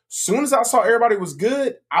 okay. Soon as I saw everybody was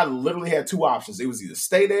good, I literally had two options. It was either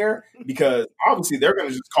stay there, because obviously they're going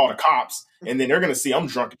to just call the cops, and then they're going to see I'm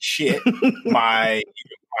drunk as shit. My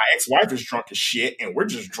ex-wife is drunk as shit, and we're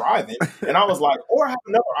just driving. And I was like, or I have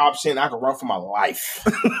another option. I can run for my life.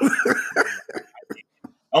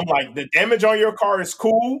 I'm like, the damage on your car is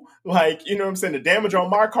cool. Like, you know what I'm saying? The damage on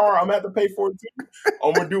my car, I'm going to have to pay for it too.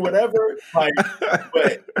 I'm going to do whatever. Like,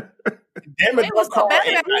 but damage it was so bad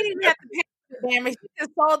that we didn't have to pay for the damage. He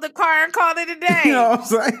just sold the car and called it a day. You know what I'm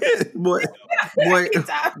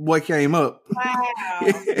saying? Boy came up. Wow.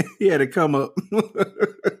 He had to come up.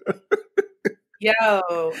 Yo,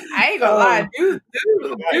 I ain't gonna lie, dude,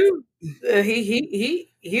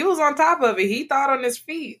 he was on top of it. He thought on his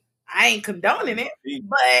feet. I ain't condoning it,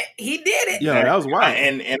 but he did it. Yeah, that was wild.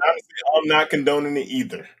 And honestly, I'm not condoning it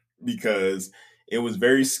either, because it was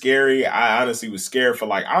very scary. I honestly was scared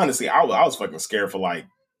for I was fucking scared for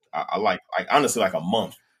honestly like a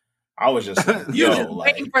month. I was just like, yo,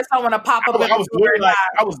 waiting for someone to pop up. I was literally like,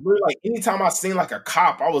 anytime I seen like a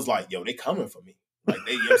cop, I was like, yo, they coming for me. Like,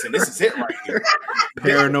 you know what I'm saying? This is it right here.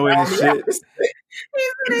 Paranoid and shit. He's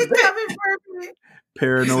coming for me.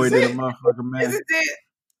 Paranoid in the motherfucker, man.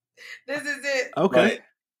 This is it. Okay. But,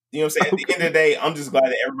 you know what I'm saying? At the end of the day, I'm just glad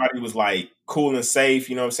that everybody was like cool and safe.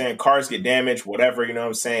 You know what I'm saying? Cars get damaged, whatever. You know what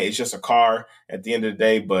I'm saying? It's just a car at the end of the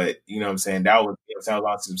day. But, you know what I'm saying? That was, you know, sounds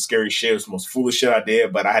like some scary shit. It was the most foolish shit I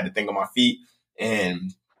did, but I had to think on my feet.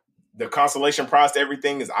 And the consolation prize to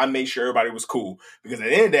everything is I made sure everybody was cool, because at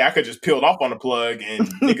the end of the day, I could just peeled off on the plug and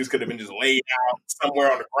niggas could have been just laid out somewhere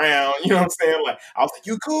on the ground. You know what I'm saying? Like, I was like,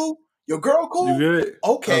 you cool? Your girl cool? You good?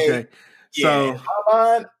 Okay. Yeah, so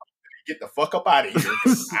I'm get the fuck up out of here.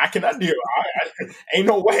 I cannot deal. Ain't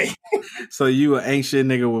no way. So you an ain't shit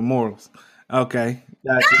nigga with morals. Okay.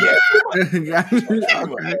 Gotcha.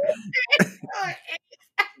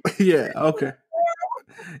 Yeah, okay.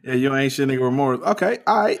 Yeah, you ain't shit nigga with morals. Okay,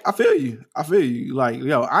 all right. I feel you. Like,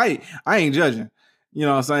 yo, I ain't judging. You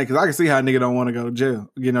know what I'm saying? Because I can see how a nigga don't want to go to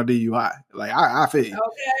jail, get no DUI. Like, I feel you.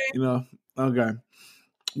 Okay. You know? Okay.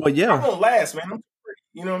 Well, yeah. I'm gonna last, man. I'm too pretty.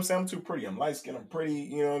 You know what I'm saying? I'm too pretty. I'm light skinned. I'm pretty.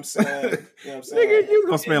 You know what I'm saying? You know what I'm saying? Nigga, you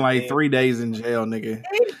gonna spend like 3 days in jail, nigga.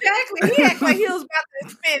 Exactly. He act like he was about to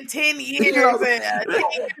spend 10 years. You know, that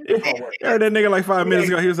nigga like 5 minutes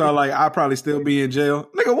ago, he was all like, I'll probably still be in jail.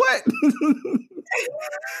 Nigga, what?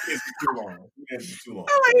 It's too long. It's too long.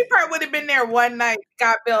 He probably would have been there one night,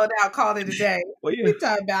 got bailed out, called it a day. Well, yeah. We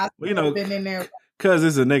talking about been in there. Cause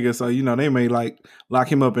it's a nigga, so you know they may like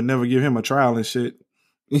lock him up and never give him a trial and shit.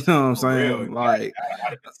 You know what I'm saying? Real. Like,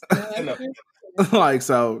 like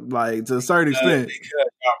so, like to a certain extent.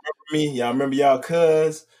 Y'all remember me? Y'all remember y'all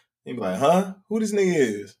cuz? They be like, huh? Who this nigga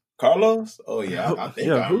is? Carlos? Oh yeah, I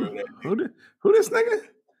think I remember that. Who this nigga?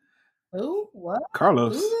 Who? What?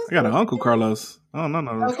 Carlos. I got an uncle Carlos. Oh no.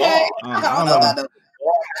 Okay. I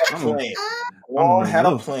All had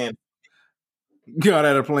a plan. God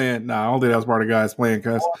had a plan. Nah, I don't think that was part of God's plan,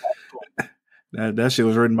 cuz that shit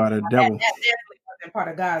was written by the devil. That definitely wasn't part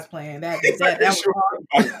of God's plan.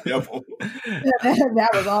 That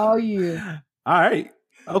was all you. All right.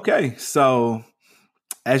 Okay. So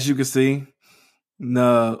as you can see,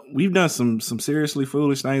 we've done some seriously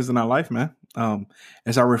foolish things in our life, man.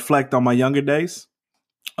 As I reflect on my younger days,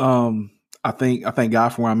 I thank God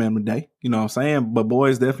for where I'm at today. You know what I'm saying? But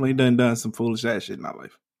boys definitely done some foolish ass shit in our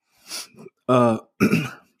life.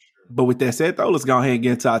 But with that said, though, let's go ahead and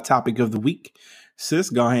get into our topic of the week. Sis,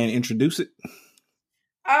 go ahead and introduce it.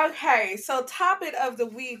 Okay, so topic of the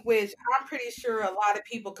week, which I'm pretty sure a lot of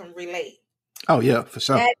people can relate. Oh yeah, for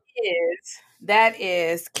sure. That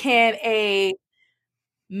is, can a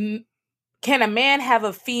man have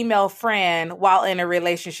a female friend while in a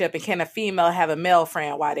relationship, and can a female have a male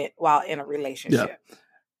friend while in a relationship?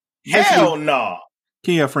 Yeah. Hell no.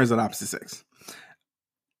 Can you have friends of the opposite sex?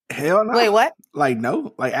 Hell no. Wait, what? Like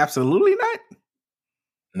no, like absolutely not.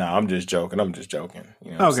 No, I'm just joking. You know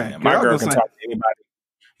what I'm saying? My girl can talk to anybody.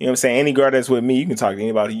 You know what I'm saying? Any girl that's with me, you can talk to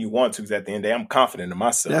anybody you want to. Because at the end of the day, I'm confident in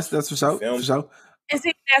myself. That's for sure. For sure. And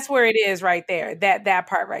see, that's where it is right there. That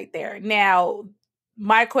part right there. Now,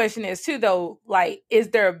 my question is too, though. Like, is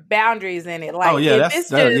there boundaries in it? Like,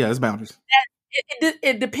 it's boundaries.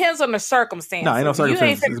 It depends on the circumstances. No, ain't no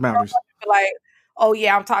circumstances. It's boundaries. Like, oh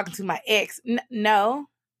yeah, I'm talking to my ex. No,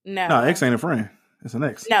 ex ain't a friend. It's an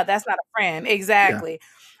ex. No, that's not a friend. Exactly. Yeah.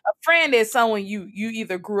 A friend is someone you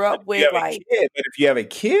either grew up with, like. But if you have a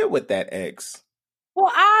kid with that ex,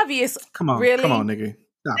 well, obviously, come on, nigga,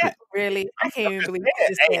 stop it. Really, I can't even believe you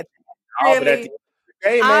just said that. Really,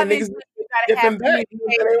 hey man, niggas, you gotta have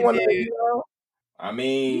communication. I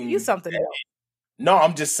mean, you something else. No,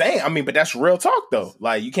 I'm just saying. I mean, but that's real talk, though.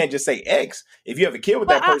 Like, you can't just say ex. If you have a kid with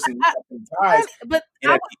that person, but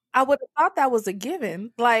I would have thought that was a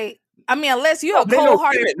given. Like, I mean, unless you're a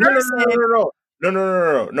cold-hearted person.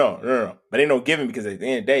 No. But ain't no given, because at the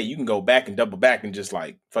end of the day, you can go back and double back and just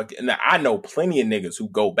like fuck it. And I know plenty of niggas who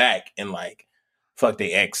go back and like fuck their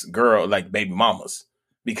ex girl, like baby mamas,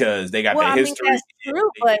 because they got their history. That's true,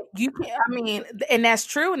 but you can't. I mean, and that's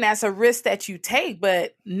true, and that's a risk that you take.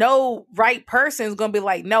 But no right person is gonna be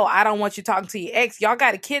like, no, I don't want you talking to your ex. Y'all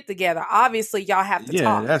got a kid together. Obviously, y'all have to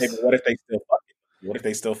talk. What if they still fucking? What if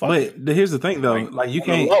they still fucking? But here's the thing, though. Like you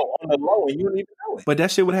can't on the low, and you don't even know it. But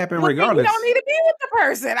that shit would happen regardless. You don't need to be with the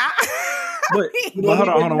person. But hold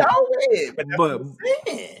on.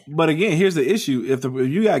 But again, here's the issue: if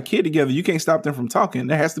you got a kid together, you can't stop them from talking.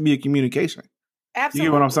 There has to be a communication. Absolutely.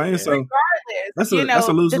 You get what I'm saying? So regardless, that's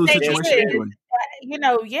a lose-lose situation.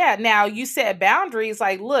 Now you set boundaries.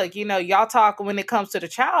 Like, look, y'all talk when it comes to the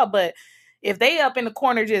child, but if they up in the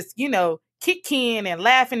corner just, kicking and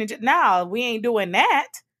laughing, and we ain't doing that.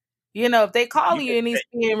 If they calling you, it needs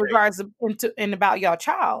to be in regards to about your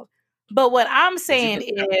child. But what I'm saying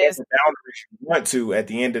is, the boundaries you want to. At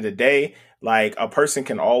the end of the day, like a person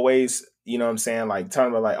can always, you know what I'm saying, like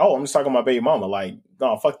tell them like, oh, I'm just talking about baby mama, like.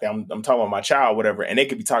 No, fuck that. I'm talking about my child, whatever. And they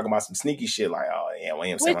could be talking about some sneaky shit like, oh, yeah,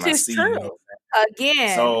 well, which is true.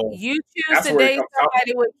 Again, so you choose to date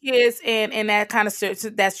somebody with kids and that kind of stuff.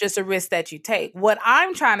 That's just a risk that you take. What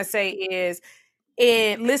I'm trying to say is,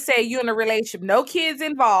 let's say you're in a relationship, no kids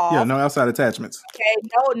involved. Yeah, no outside attachments. Okay,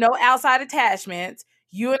 no outside attachments.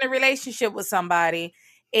 You're in a relationship with somebody,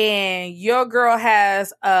 and your girl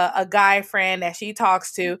has a guy friend that she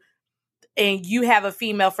talks to, and you have a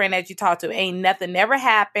female friend that you talk to. Ain't nothing never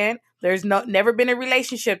happened. There's never been a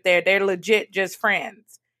relationship there. They're legit just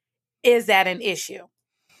friends. Is that an issue?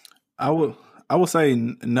 I would say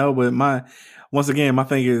no, but my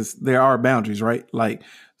thing is there are boundaries, right? Like,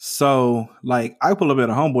 so like I pull up at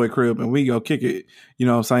a homeboy crib and we go kick it, you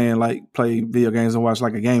know what I'm saying? Like play video games and watch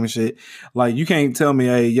like a game and shit. Like you can't tell me,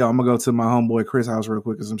 hey, yo, I'm gonna go to my homeboy Chris house real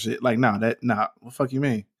quick or some shit. Like, what the fuck you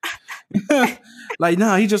mean? Like,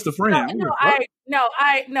 he's just a friend.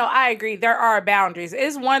 I agree. There are boundaries.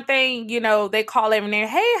 It's one thing, they call every name.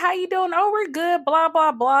 Hey, how you doing? Oh, we're good. Blah,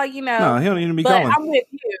 blah, blah. No, he don't even be calling. I'm with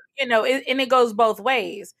you. And it goes both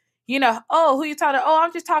ways. Oh, who you talking to? Oh,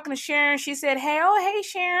 I'm just talking to Sharon. She said, hey,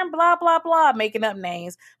 Sharon, blah, blah, blah, making up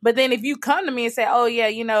names. But then if you come to me and say, oh, yeah,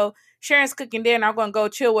 Sharon's cooking dinner, I'm going to go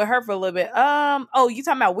chill with her for a little bit. Oh, you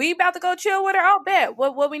talking about we about to go chill with her? I'll bet.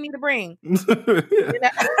 What we need to bring?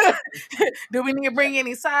 Do we need to bring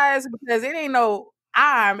any sides? Because it ain't no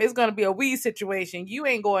it's going to be a we situation. You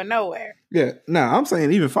ain't going nowhere. Yeah. I'm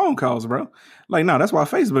saying even phone calls, bro. Like, that's why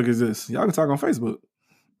Facebook exists. Y'all can talk on Facebook.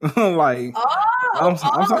 Like,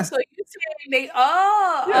 so you saying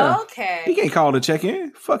okay. He can't call to check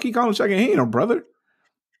in. Fuck, he calling to check in. He ain't no brother.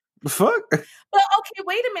 The fuck? But okay,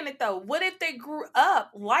 wait a minute though. What if they grew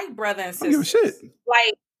up like brother and sister? I don't give a shit.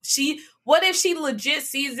 Like what if she legit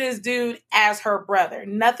sees this dude as her brother?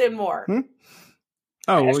 Nothing more.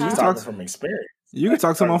 Oh, well, you talk from experience. You can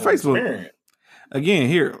talk to him on Facebook. Experience. Again,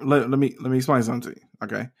 here, let me explain something to you.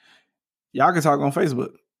 Okay, y'all can talk on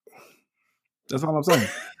Facebook. That's all I'm saying.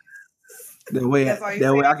 that way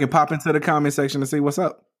I can pop into the comment section and see what's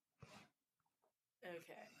up.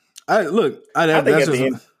 Okay.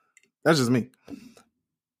 That's just me.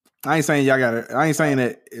 I ain't saying y'all got it. I ain't saying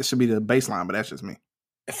that it should be the baseline, but that's just me.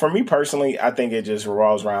 for me personally, I think it just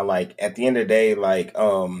revolves around like at the end of the day, like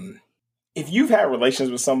if you've had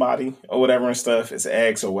relations with somebody or whatever and stuff, it's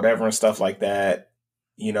ex or whatever and stuff like that,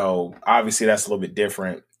 obviously that's a little bit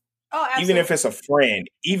different. Oh, absolutely.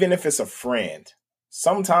 Even if it's a friend,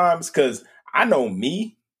 sometimes, because I know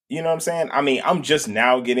me, you know what I'm saying? I mean, I'm just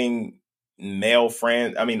now getting female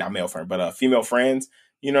friends, you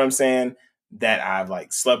know what I'm saying, that I've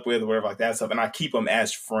like slept with or whatever like that stuff, and I keep them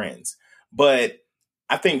as friends. But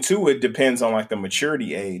I think too, it depends on like the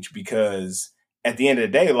maturity age, because at the end of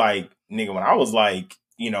the day, like, nigga, when I was like,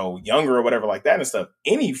 younger or whatever like that and stuff,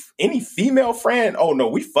 any female friend, oh no,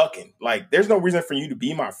 we fucking. Like, there's no reason for you to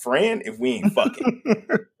be my friend if we ain't fucking. But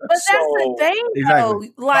that's the thing, though.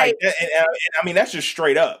 Exactly. Like and I mean, that's just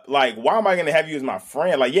straight up. Like, why am I going to have you as my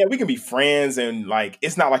friend? Like, yeah, we can be friends and like,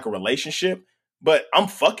 it's not like a relationship, but I'm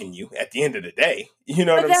fucking you at the end of the day. You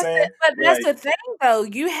know what I'm saying? But that's the thing, though.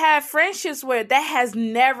 You have friendships where that has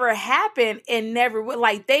never happened and never would.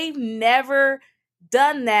 Like, they've never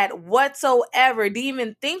done that whatsoever. Didn't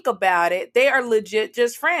even think about it. They are legit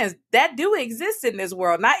just friends that do exist in this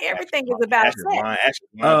world. Not everything is about sex.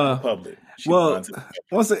 Public. Well,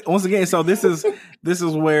 once again, so this is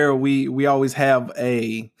where we always have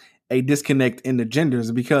a disconnect in the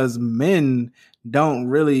genders, because men don't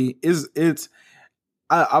really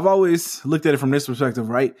I've always looked at it from this perspective,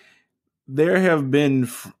 right?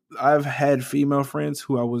 I've had female friends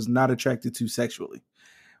who I was not attracted to sexually,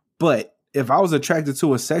 but if I was attracted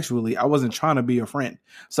to her sexually, I wasn't trying to be a friend.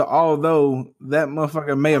 So although that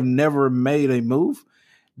motherfucker may have never made a move,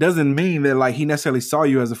 doesn't mean that like he necessarily saw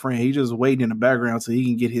you as a friend. He just waited in the background so he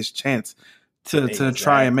can get his chance to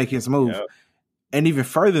try and make his move. Yep. And even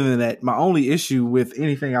further than that, my only issue with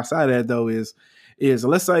anything outside of that though is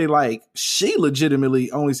let's say like she legitimately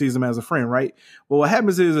only sees him as a friend, right? Well, what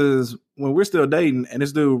happens is when we're still dating and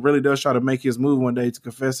this dude really does try to make his move one day to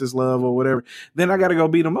confess his love or whatever, then I got to go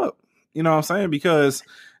beat him up. You know what I'm saying? Because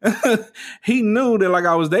he knew that like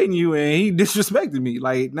I was dating you and he disrespected me.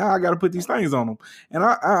 Like, now I got to put these things on him. And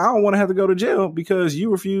I don't want to have to go to jail because you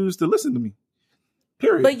refused to listen to me.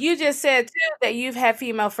 Period. But you just said too that you've had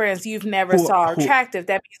female friends you've never saw attractive.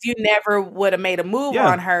 That means you never would have made a move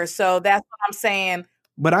on her. So that's what I'm saying.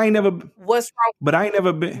 But I ain't never. What's wrong? But I ain't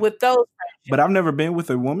never been with those friendships. But I've never been with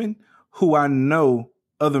a woman who I know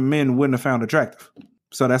other men wouldn't have found attractive.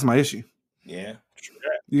 So that's my issue. Yeah.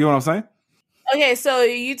 You know what I'm saying? Okay, so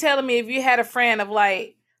you telling me if you had a friend of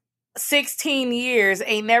like 16 years,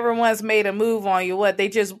 ain't never once made a move on you, what?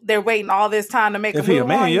 They're waiting all this time to make a move on you? If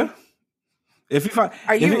he a man, yeah. If he find,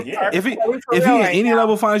 if he at any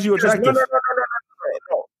level finds you attractive. No,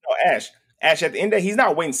 Ash, at the end of the day, he's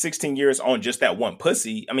not waiting 16 years on just that one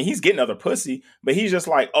pussy. I mean, he's getting other pussy, but he's just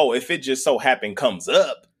like, oh, if it just so happen comes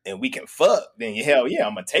up and we can fuck, then hell yeah,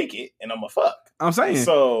 I'm gonna take it and I'm gonna fuck. I'm saying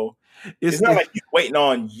so. It's not like he's waiting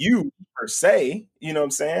on you per se, you know what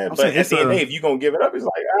I'm saying? But at the end of the day, if you're gonna give it up, it's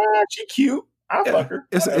like, she cute. I'll fuck her.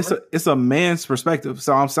 It's a man's perspective.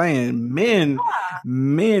 So I'm saying men,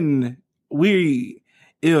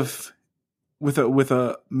 if with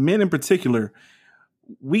a men in particular,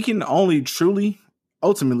 we can only truly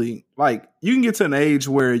ultimately, like, you can get to an age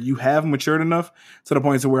where you have matured enough to the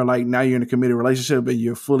point to where like now you're in a committed relationship and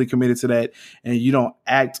you're fully committed to that and you don't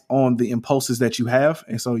act on the impulses that you have.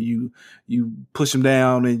 And so you push them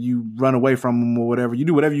down and you run away from them or whatever. You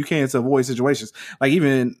do whatever you can to avoid situations. Like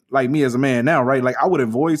even like me as a man now, right? Like I would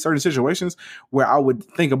avoid certain situations where I would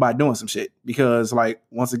think about doing some shit because like,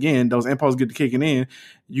 once again, those impulses get to kicking in,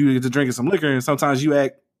 you get to drinking some liquor and sometimes you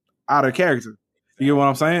act out of character. You get what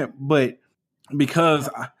I'm saying? But because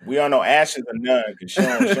we all know Ash is a nun because she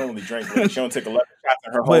don't really drink. She don't take 11 shots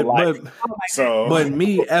in her whole life. But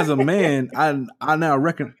me as a man, I now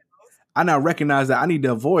recognize that I need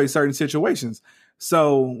to avoid certain situations.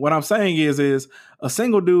 So what I'm saying is a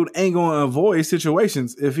single dude ain't going to avoid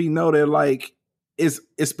situations if he know that like it's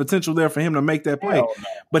potential there for him to make that play. No.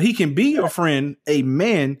 But he can be a friend. A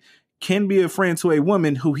man can be a friend to a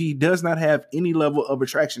woman who he does not have any level of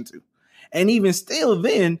attraction to, and even still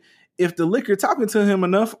then. If the liquor talking to him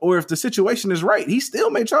enough, or if the situation is right, he still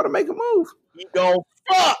may try to make a move. He gon'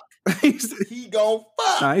 fuck. He gon'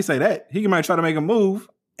 fuck. Nah, he say that. He might try to make a move,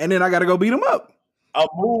 and then I got to go beat him up. A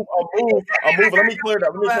move. Let me clear it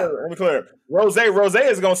up. Rose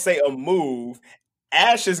is gonna say a move.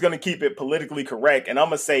 Ash is gonna keep it politically correct, and I'm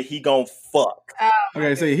gonna say he gon' fuck.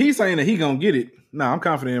 Okay, so he's saying that he gonna get it. Nah, I'm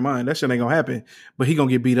confident in mine. That shit ain't gonna happen, but he gonna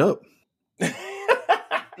get beat up.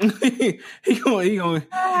 he gonna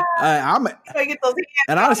get those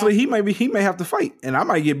and honestly he may have to fight and I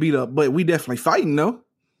might get beat up, but we definitely fighting though.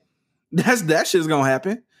 That shit's gonna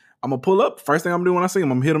happen. I'm gonna pull up. First thing I'm gonna do when I see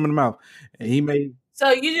him, I'm gonna hit him in the mouth. And he may So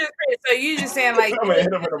you just saying like I'm gonna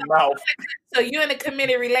hit him in the mouth. So you in a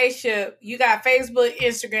committed relationship, you got Facebook,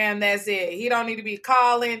 Instagram, that's it. He don't need to be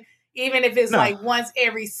calling, even if it's like once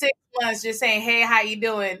every 6 months, just saying, "Hey, how you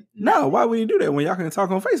doing?" No, why would you do that when y'all can talk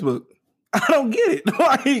on Facebook? I don't get it.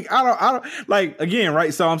 Like, I don't like, again,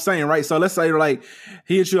 right? So I'm saying, right? So let's say like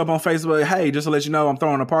he hits you up on Facebook, hey, just to let you know I'm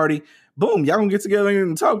throwing a party. Boom, y'all gonna get together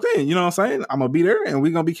and talk then. You know what I'm saying? I'm gonna be there and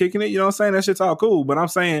we're gonna be kicking it. You know what I'm saying? That shit's all cool. But I'm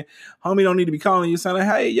saying, homie don't need to be calling you saying, like,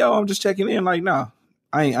 hey, yo, I'm just checking in. Like, nah,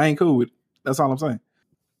 I ain't cool with it. That's all I'm saying.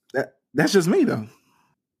 That's just me though.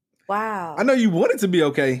 Wow. I know you want it to be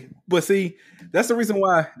okay, but see, that's the reason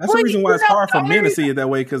why it's hard for men to see it that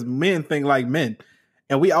way, because men think like men.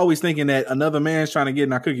 And we always thinking that another man's trying to get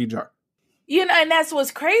in our cookie jar. You know, and that's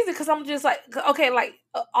what's crazy, because I'm just like, okay, like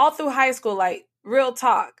all through high school, like real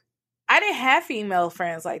talk, I didn't have female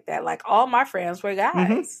friends like that. Like all my friends were guys.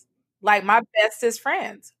 Mm-hmm. Like my bestest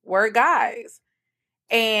friends were guys.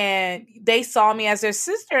 And they saw me as their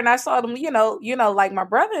sister, and I saw them, you know, like my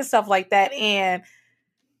brother and stuff like that. And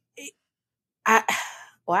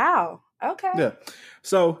wow. Okay. Yeah.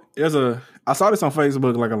 So I saw this on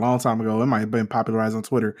Facebook like a long time ago. It might have been popularized on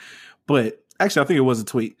Twitter, but actually I think it was a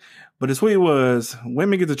tweet. But the tweet was,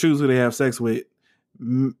 women get to choose who they have sex with.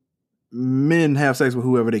 Men have sex with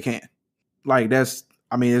whoever they can. Like it's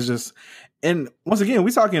just, and once again,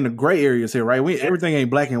 we talking in the gray areas here, right? Everything ain't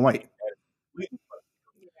black and white.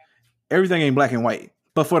 Everything ain't black and white.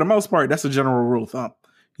 But for the most part, that's a general rule of thumb.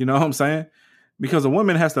 You know what I'm saying? Because a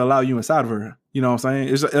woman has to allow you inside of her. You know what I'm saying?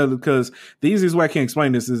 It's because the easiest way I can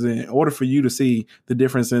explain this is, in order for you to see the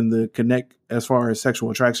difference in the connect as far as sexual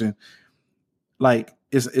attraction, like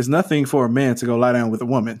it's nothing for a man to go lie down with a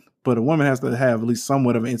woman, but a woman has to have at least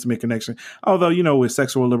somewhat of an intimate connection. Although, you know, with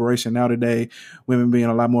sexual liberation now today, women being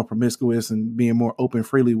a lot more promiscuous and being more open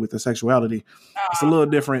freely with their sexuality, it's a little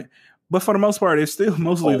different. But for the most part, it's still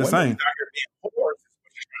mostly the same.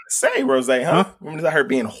 Say, Rose, huh? Women is out here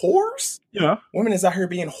being whores. You know, women is out here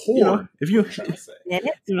being whores. You know, if you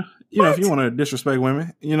if you want to disrespect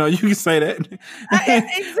women, you know, you can say that.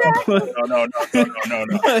 Exactly. No.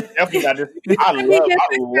 Definitely not. I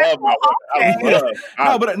love my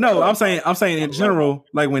women. I'm saying in general,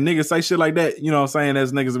 like when niggas say shit like that, you know what I'm saying,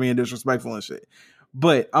 as niggas being disrespectful and shit.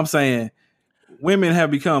 But I'm saying women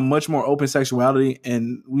have become much more open sexuality,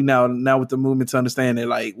 and we now with the movement to understand that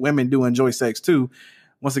like women do enjoy sex too.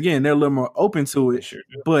 Once again, they're a little more open to it, sure,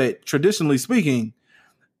 but traditionally speaking,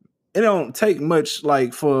 it don't take much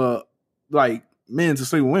like for like men to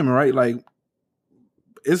sleep with women, right? Like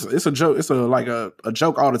it's a joke. It's a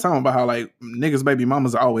joke all the time about how like niggas' baby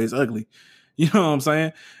mamas are always ugly. You know what I'm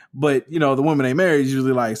saying? But you know, the woman they married is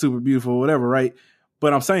usually like super beautiful, whatever, right?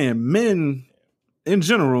 But I'm saying men in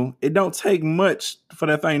general, it don't take much for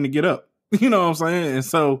that thing to get up. You know what I'm saying? And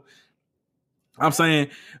so I'm saying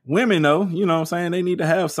women, though, you know what I'm saying, they need to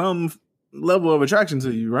have some level of attraction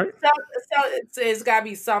to you, right? So it's got to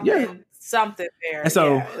be something there. And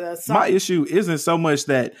so my issue isn't so much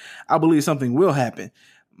that I believe something will happen.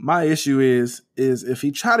 My issue is if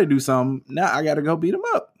he try to do something, now I got to go beat him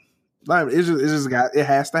up. Like it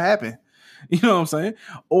has to happen. You know what I'm saying?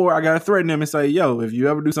 Or I got to threaten him and say, yo, if you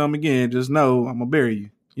ever do something again, just know I'm going to bury you.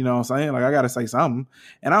 You know what I'm saying? Like I got to say something,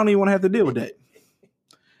 and I don't even want to have to deal with that.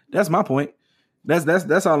 That's my point.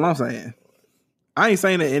 That's all I'm saying. I ain't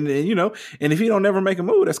saying that, and you know, and if he don't never make a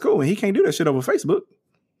move, that's cool. And he can't do that shit over Facebook.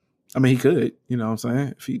 I mean, he could, you know what I'm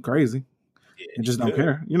saying, if he crazy and just don't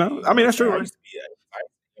care. You know, I mean, that's true. I used to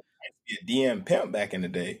be a DM pimp back in the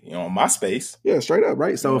day, you know, on MySpace. Yeah, straight up,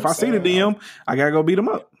 right? So if I see the DM, I gotta go beat him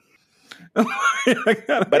up.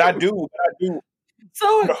 But I do.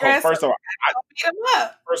 So aggressive. First off, beat him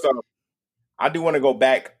up. First off, I do want to go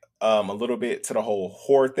back a little bit to the whole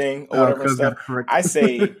whore thing or whatever stuff. I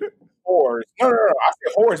say whores. No. I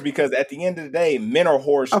say whores because at the end of the day, men are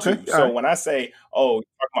whores too. So when I say, oh, you're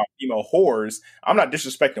talking about female whores, I'm not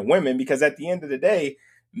disrespecting women, because at the end of the day,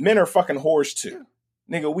 men are fucking whores too.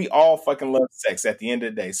 Nigga, we all fucking love sex at the end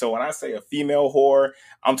of the day. So when I say a female whore,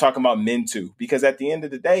 I'm talking about men too. Because at the end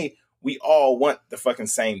of the day, we all want the fucking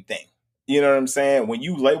same thing. You know what I'm saying? When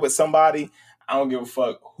you lay with somebody, I don't give a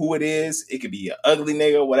fuck who it is. It could be an ugly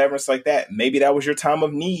nigga, whatever. It's like that. Maybe that was your time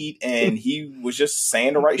of need and he was just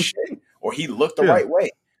saying the right shit, or he looked the right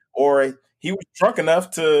way, or he was drunk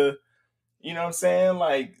enough to, you know what I'm saying?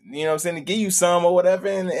 Like, you know what I'm saying? To give you some or whatever.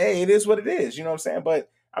 And hey, it is what it is. You know what I'm saying? But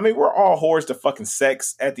I mean, we're all whores to fucking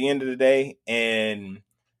sex at the end of the day. And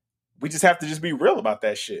we just have to just be real about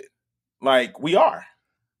that shit. Like we are,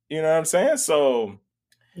 you know what I'm saying? So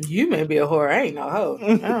You may be a whore. I ain't no hoe. I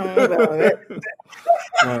don't know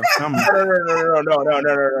about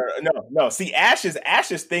that. No. See, Ash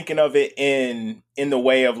is thinking of it in the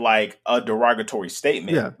way of like a derogatory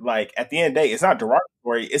statement. Yeah. Like at the end of the day, it's not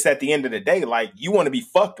derogatory. It's at the end of the day, like you want to be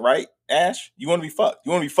fucked, right, Ash? You want to be fucked.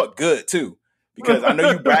 You want to be fucked good too. Because I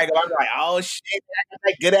know you brag about like, oh shit, I got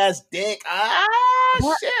that good ass dick. Ah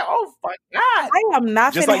shit, oh fuck God. I am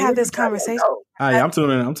not Just gonna like have this conversation. I'm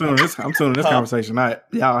tuning this conversation.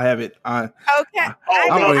 Y'all have it. Okay. I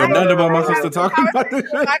don't hear nothing about my sister talking about this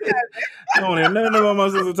shit. I don't hear nothing about my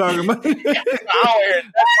sister talking about this shit.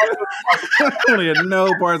 I don't hear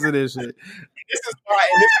no parts of this shit. This is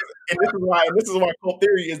why Cult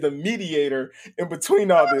Theory is the mediator in between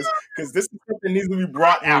all this, because this is something that needs to be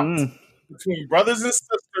brought out between brothers and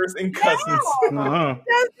sisters and cousins. No,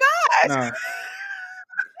 that's not.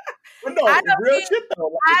 But no, real shit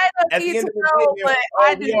though. Like, I don't need to know, but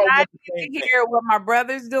I do not need to hear what my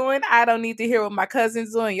brother's doing. I don't need to hear what my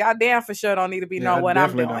cousin's doing. Y'all damn for sure don't need to be knowing what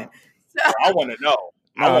I'm doing. So, I want to know.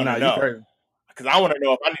 I want to know. Because I want to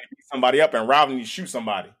know if I need to beat somebody up and Rob needs to shoot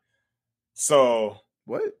somebody. So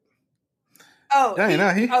what? Oh,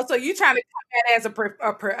 so you trying to come at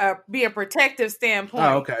as be a protective standpoint?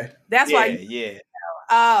 Oh, okay. That's why. Yeah.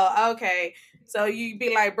 Oh, okay. So you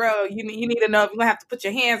be like, bro, you need to know if you're gonna have to put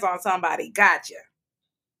your hands on somebody. Gotcha.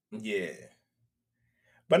 Yeah.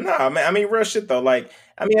 But no, man, I mean, real shit though. Like,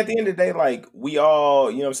 I mean, at the end of the day, like, we all,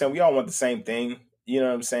 you know what I'm saying? We all want the same thing. You know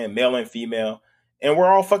what I'm saying? Male and female. And we're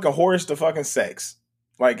all fucking whores to fucking sex.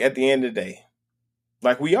 Like, at the end of the day.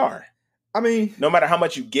 Like, we are. I mean, no matter how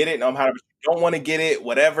much you get it, no matter how much you don't want to get it,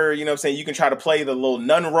 whatever, you know what I'm saying? You can try to play the little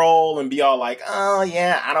nun role and be all like, oh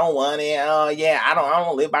yeah, I don't want it. Oh yeah, I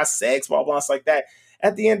don't live by sex, blah, blah, stuff like that.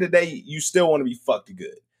 At the end of the day, you still want to be fucked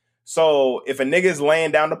good. So if a nigga is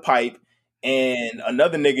laying down the pipe and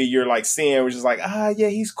another nigga you're like seeing, which is like, yeah,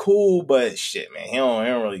 he's cool, but shit, man, he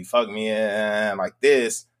don't really fuck me like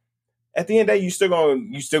this. At the end of the day, you still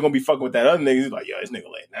gonna be fucking with that other nigga. He's like, yo, this nigga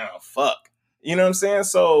laying down, fuck. You know what I'm saying?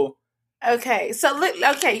 So okay, so look,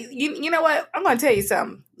 you know what? I'm gonna tell you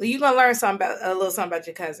something. You're gonna learn a little something about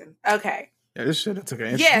your cousin. Okay. Yeah, this shit took an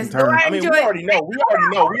interesting turn. I mean, we already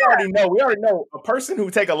know. A person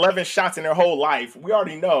who take 11 shots in their whole life, we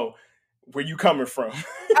already know where you coming from.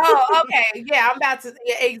 Oh, okay. Yeah, I'm about to.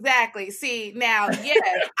 Yeah, exactly. See, now,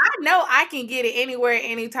 yes, I know I can get it anywhere,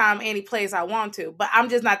 anytime, any place I want to, but I'm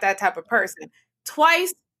just not that type of person.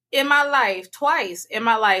 Twice in my life,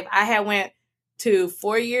 I had went to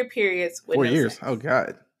 4-year periods. With 4 years. Oh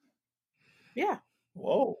God. Yeah.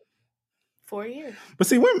 Whoa. 4 years. But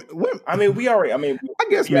see, women. I mean, I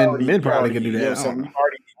guess men probably could do that.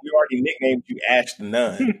 We already nicknamed you Ash the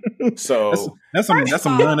Nun. So that's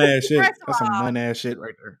some nun ass shit. That's some nun ass shit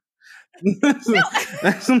right there.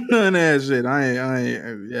 That's some nun ass shit. I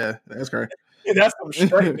ain't. Yeah, that's correct. Yeah, that's some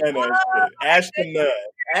straight nun ass shit.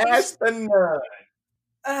 Ash the Nun. Ash the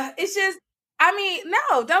Nun. It's just. I mean,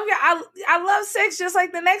 no, don't get. I love sex just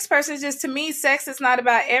like the next person. It's just, to me, sex is not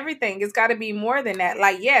about everything. It's got to be more than that.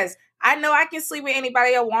 Like, yes, I know I can sleep with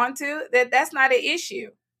anybody I want to. That's not an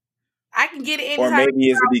issue. I can get it anytime. Or maybe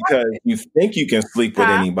it's because you think you can sleep with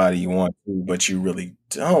anybody you want to, but you really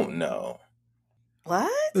don't know.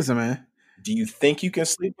 What? Listen, man. Do you think you can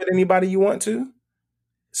sleep with anybody you want to?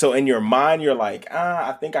 So in your mind, you're like,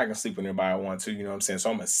 I think I can sleep with anybody I want to. You know what I'm saying?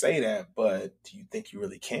 So I'm going to say that, but do you think you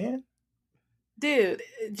really can? Dude,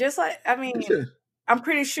 just like, I mean, I'm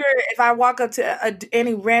pretty sure if I walk up to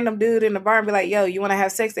any random dude in the bar and be like, yo, you want to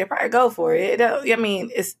have sex? They probably go for it. I mean,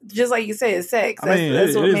 it's just like you say, it's sex.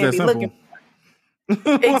 That's what men be looking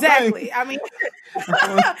for. Exactly. I mean,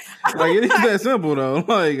 like, it is that simple though.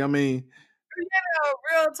 Like, I mean,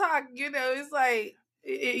 real talk, it's like,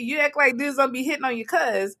 you act like dudes don't be hitting on your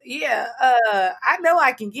cuz. Yeah, I know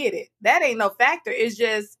I can get it. That ain't no factor. It's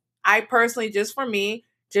just, I personally, just for me,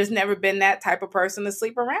 just never been that type of person to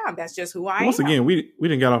sleep around. That's just who I am. Once again, we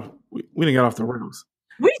didn't get off the rails.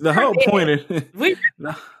 The whole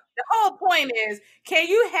point is, can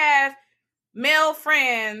you have male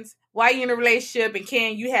friends while you're in a relationship, and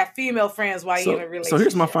can you have female friends while you're in a relationship? So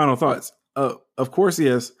here's my final thoughts. Of course,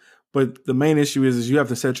 yes, but the main issue is you have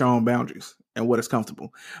to set your own boundaries and what is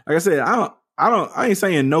comfortable. Like I said, I ain't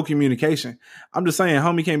saying no communication. I'm just saying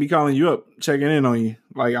homie can't be calling you up, checking in on you.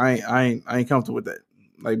 Like I ain't comfortable with that.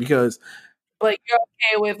 Like, because, but you're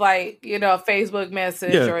okay with, like, Facebook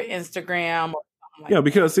message or Instagram or something like that.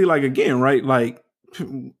 Because see, like, again, right, like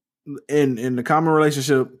in the common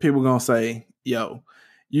relationship, people gonna say, yo,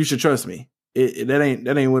 you should trust me. That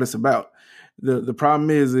ain't what it's about. The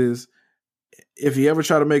problem is if he ever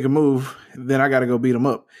try to make a move, then I got to go beat him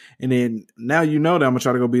up. And then now you know that I'm going to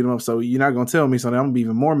try to go beat him up. So you're not going to tell me. So then I'm going to be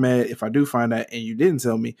even more mad if I do find out and you didn't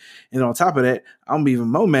tell me. And on top of that, I'm going to be even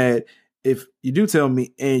more mad if you do tell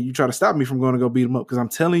me and you try to stop me from going to go beat him up. Because I'm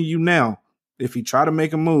telling you now, if he try to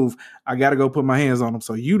make a move, I got to go put my hands on him.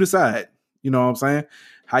 So you decide, you know what I'm saying,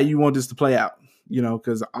 how you want this to play out, you know,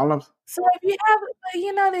 because all I'm... So if you have,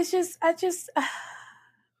 you know, it's just,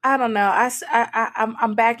 I don't know.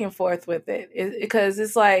 I'm back and forth with it because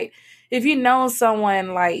it's like, if you know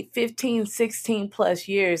someone like 15, 16 plus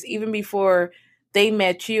years, even before they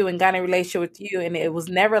met you and got in a relationship with you, and it was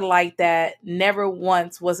never like that, never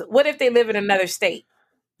once was, what if they live in another state?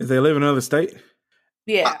 If they live in another state?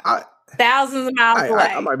 Yeah. Thousands of miles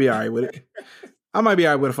away. I might be all right with it. I might be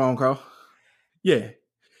all right with a phone call. Yeah.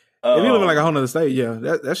 If you live in like a whole other state, yeah,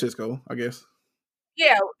 that shit's cool, I guess.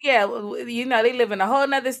 Yeah. You know, they live in a whole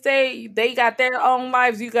nother state. They got their own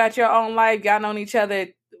lives. You got your own life. Y'all known each other,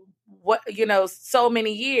 so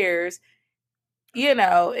many years. You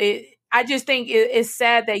know, I just think it's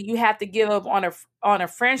sad that you have to give up on a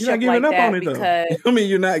friendship like that because I mean,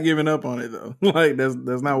 you're not giving up on it though. Like that's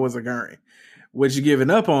not what's occurring. What you're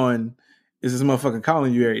giving up on is this motherfucker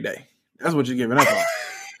calling you every day. That's what you're giving up on.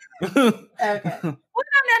 Okay. Well,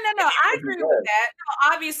 no. I agree with that.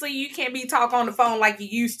 No, obviously, you can't be talking on the phone like you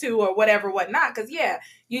used to or whatnot. Because,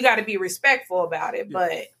 you got to be respectful about it.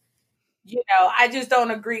 But, I just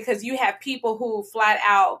don't agree because you have people who flat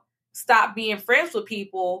out stop being friends with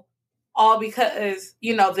people all because,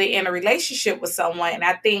 they're in a relationship with someone. And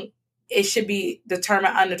I think it should be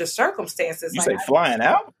determined under the circumstances. You say flying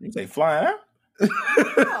out? You say flying out?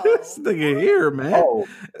 This nigga here, man. Oh,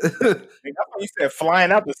 I thought you said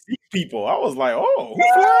flying out to see people. I was like, oh, who's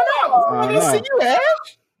flying out? I didn't see you, Ash.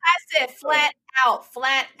 I said flat out.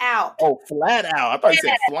 Oh, flat out. I thought you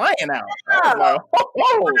said flying out. I was like,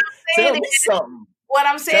 oh, tell me something. What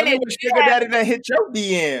I'm saying is, which sugar daddy that hit your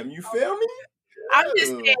DM. You feel me? I'm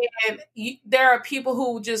just saying, there are people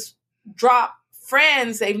who just drop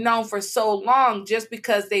friends they've known for so long just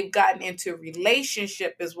because they've gotten into a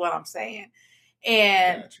relationship, is what I'm saying.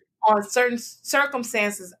 And on certain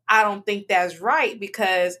circumstances, I don't think that's right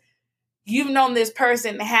because you've known this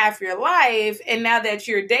person half your life. And now that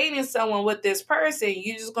you're dating someone with this person,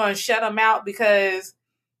 you're just going to shut them out because,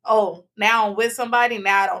 now I'm with somebody.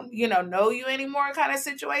 Now I don't, know you anymore kind of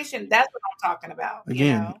situation. That's what I'm talking about.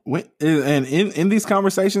 Again, and in these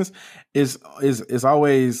conversations is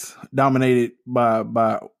always dominated by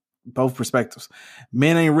both perspectives.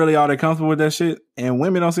 Men ain't really all that comfortable with that shit, and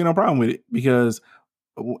women don't see no problem with it because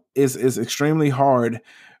it's extremely hard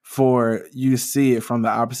for you to see it from the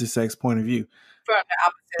opposite sex point of view. From the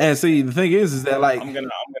opposite. And see, the thing is that like I'm gonna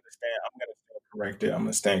stand corrected. I'm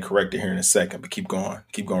gonna stand corrected here in a second, but keep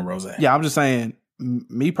going, Rose. Yeah, I'm just saying,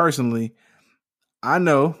 me personally, I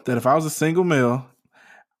know that if I was a single male,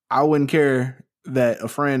 I wouldn't care that a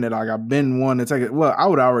friend that I've been wanting to take it. Well, I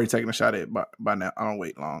would have already taken a shot at it by now. I don't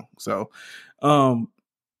wait long. So,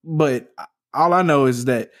 but all I know is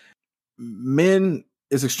that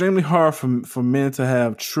it's extremely hard for men to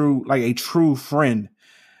have a true friend,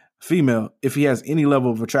 female, if he has any level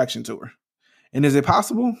of attraction to her. And is it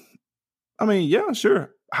possible? I mean, yeah,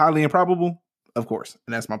 sure. Highly improbable, of course.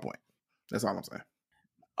 And that's my point. That's all I'm saying.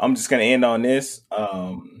 I'm just going to end on this.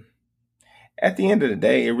 At the end of the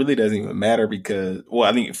day, it really doesn't even matter because,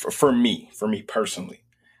 I think for me personally,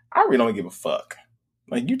 I really don't give a fuck.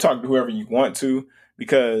 Like, you talk to whoever you want to,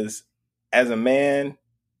 because as a man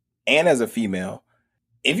and as a female,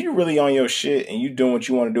 if you're really on your shit and you doing what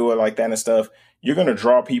you want to do it like that and stuff, you're going to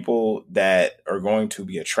draw people that are going to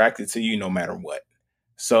be attracted to you no matter what.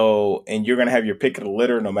 So, and you're going to have your pick of the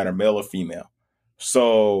litter no matter male or female.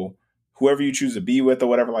 So whoever you choose to be with or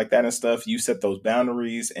whatever like that and stuff, you set those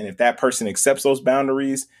boundaries. And if that person accepts those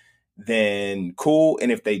boundaries, then cool.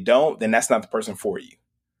 And if they don't, then that's not the person for you.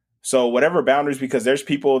 So whatever boundaries, because there's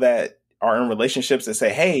people that are in relationships that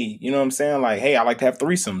say, hey, you know what I'm saying? Like, hey, I like to have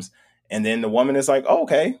threesomes. And then the woman is like, oh,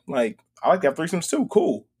 okay, like, I like to have threesomes too.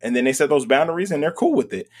 Cool. And then they set those boundaries and they're cool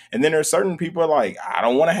with it. And then there's certain people are like, I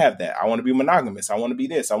don't want to have that. I want to be monogamous. I want to be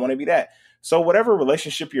this. I want to be that. So whatever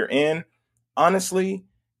relationship you're in, honestly,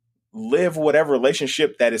 live whatever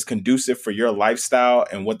relationship that is conducive for your lifestyle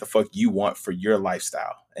and what the fuck you want for your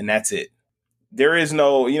lifestyle. And that's it. There is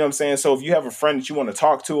no, you know what I'm saying? So if you have a friend that you want to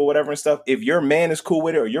talk to or whatever and stuff, if your man is cool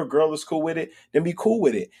with it or your girl is cool with it, then be cool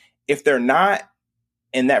with it. If they're not,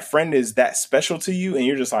 and that friend is that special to you and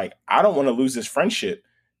you're just like, I don't want to lose this friendship,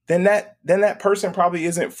 then that person probably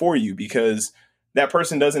isn't for you because that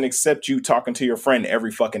person doesn't accept you talking to your friend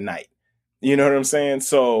every fucking night. You know what I'm saying?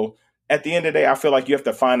 So at the end of the day, I feel like you have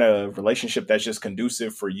to find a relationship that's just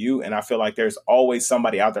conducive for you. And I feel like there's always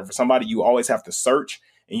somebody out there for somebody. You always have to search,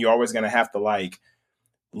 and you're always going to have to like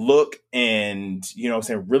look and, you know what I'm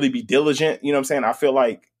saying, really be diligent. You know what I'm saying? I feel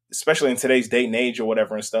like, especially in today's day and age or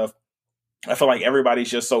whatever and stuff, I feel like everybody's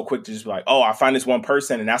just so quick to just be like, oh, I find this one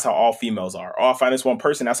person and that's how all females are. Oh, I find this one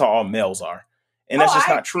person, that's how all males are. And that's just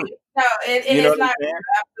not true. No, it is not true.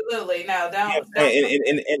 Absolutely. No, don't.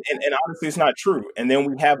 And honestly, it's not true. And then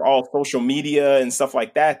we have all social media and stuff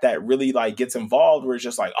like that really like gets involved where it's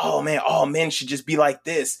just like, oh man, all men should just be like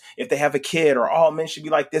this if they have a kid, or all men should be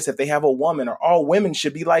like this if they have a woman, or all women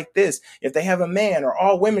should be like this if they have a man, or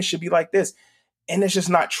all women should be like this. And it's just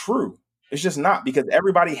not true. It's just not, because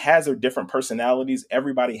everybody has their different personalities.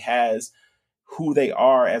 Everybody has who they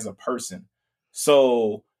are as a person.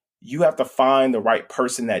 So you have to find the right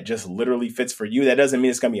person that just literally fits for you. That doesn't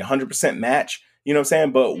mean it's going to be 100% match. You know what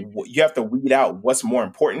I'm saying? But you have to weed out what's more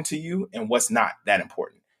important to you and what's not that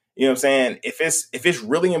important. You know what I'm saying? If it's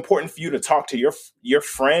really important for you to talk to your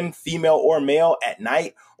friend, female or male, at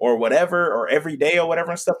night or whatever, or every day or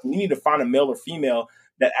whatever and stuff, you need to find a male or female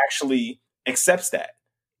that actually accepts that.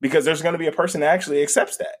 Because there's going to be a person that actually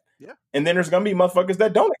accepts that. Yeah. And then there's going to be motherfuckers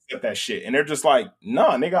that don't accept that shit. And they're just like,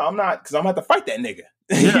 nah, nigga, I'm not, because I'm going to have to fight that nigga.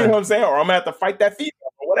 Yeah. You know what I'm saying? Or I'm going to have to fight that female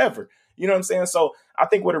or whatever. You know what I'm saying? So I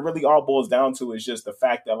think what it really all boils down to is just the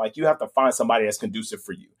fact that, like, you have to find somebody that's conducive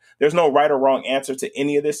for you. There's no right or wrong answer to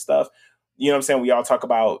any of this stuff. You know what I'm saying? We all talk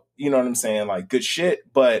about, you know what I'm saying, like good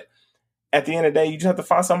shit. But at the end of the day, you just have to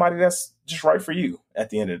find somebody that's just right for you at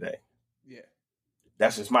the end of the day. Yeah.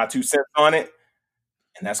 That's just my 2 cents on it.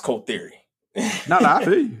 And that's cold theory. No, I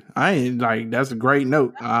feel you. I ain't like, that's a great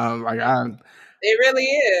note. It really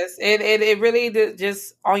is. It really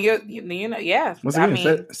just on your, you know, yeah. Once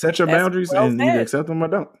again, set your boundaries and either accept them or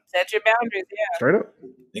don't. Set your boundaries, yeah. Straight up.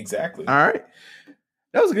 Exactly. All right.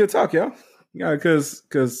 That was a good talk, y'all. Yeah, because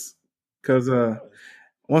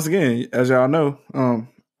once again, as y'all know,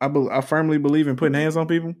 I firmly believe in putting hands on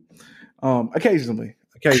people. Occasionally.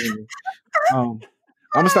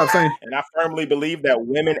 I'm gonna stop saying. And I firmly believe that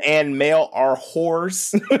women and male are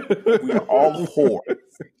whores. We are all whores.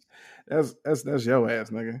 That's your ass,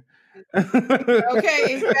 nigga.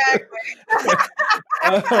 Okay, exactly.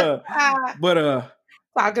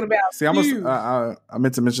 Talking about. See, I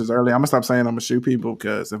meant to mention this earlier. I'm gonna stop saying I'm gonna shoot people,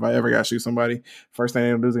 because if I ever gotta shoot somebody, first thing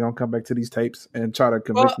they're gonna do is they're gonna come back to these tapes and try to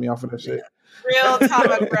convict me off of that shit. Real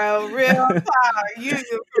talk, bro. Real talk. You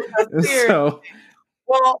so,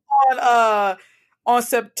 well, on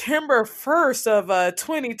September 1st of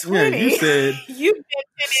 2020, yeah, you said you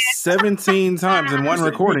 17 times in one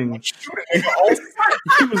recording.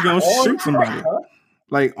 He was gonna shoot somebody,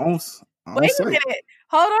 like on Wait site. a minute,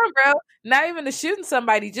 hold on, bro. Not even to shooting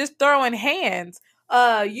somebody, just throwing hands.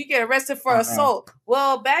 You get arrested for assault.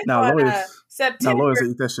 Well, back on September,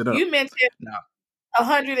 eat that shit up. You mentioned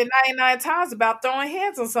 199 times about throwing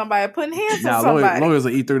hands on somebody, putting hands on somebody. Lawyers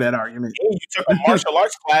will eat through that argument. You took a martial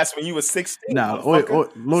arts class when you were 16. Lawyers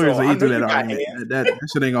will eat through that argument. That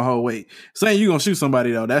shit ain't gonna hold weight. Saying you gonna shoot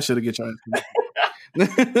somebody though, that should get your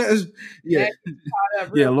ass.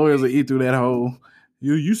 Yeah, lawyers will eat through that whole.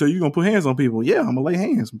 You say you gonna put hands on people? Yeah, I'm gonna lay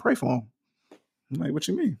hands and pray for them. I'm like, what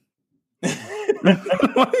you mean?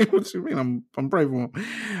 What you mean? I'm praying for them.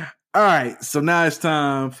 All right, so now it's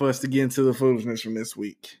time for us to get into the foolishness from this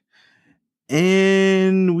week.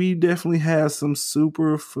 And we definitely have some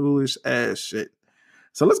super foolish ass shit.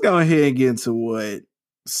 So let's go ahead and get into what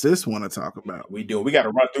sis want to talk about. We do. We got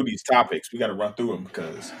to run through these topics. We got to run through them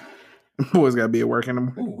because boys got to be at work in the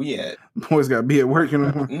morning. We at boys got to be at work in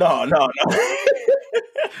the morning. No.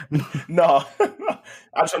 No.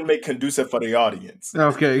 I'm trying to make conducive for the audience.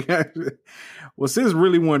 Okay. Well, sis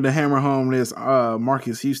really wanted to hammer home this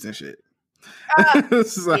Marcus Houston shit.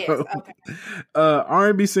 So, yes, okay.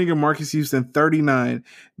 R&B singer Marcus Houston, 39,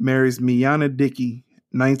 marries Miana Dickey,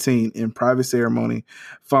 19, in private ceremony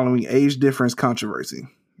following age difference controversy.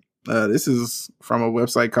 This is from a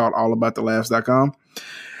website called allaboutthelaugh.com.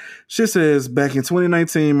 She says, back in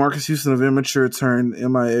 2019, Marcus Houston of Immature turned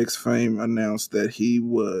MIX fame announced that he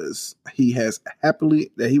was happily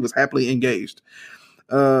engaged.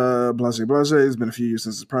 Blase. It's been a few years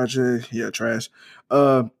since this project. Yeah, trash.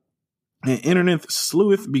 An internet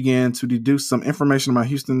sleuth began to deduce some information about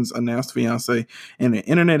Houston's announced fiance, and the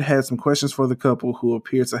internet had some questions for the couple, who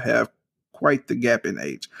appear to have quite the gap in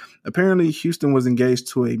age. Apparently, Houston was engaged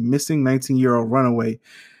to a missing 19-year-old runaway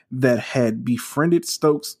that had befriended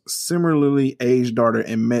Stokes' similarly aged daughter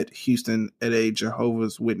and met Houston at a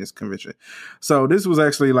Jehovah's Witness convention. So this was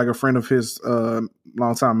actually like a friend of his a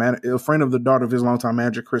friend of the daughter of his longtime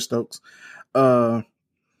manager, Chris Stokes.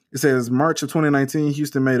 It says March of 2019,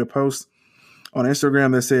 Houston made a post on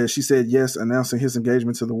Instagram that said she said yes, announcing his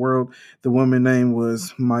engagement to the world. The woman's name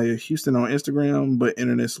was Maya Houston on Instagram, but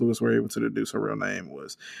internet sleuths were able to deduce her real name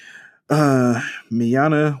was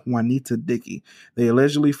Miana Juanita Dickey. They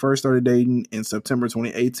allegedly first started dating in September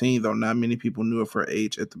 2018, though not many people knew of her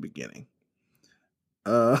age at the beginning.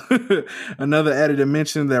 Another added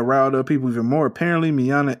dimension that riled up people even more. Apparently,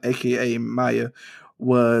 Miana, aka Maya,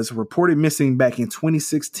 was reported missing back in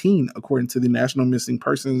 2016, according to the National Missing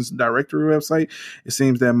Persons Directory website. It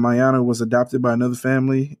seems that Miana was adopted by another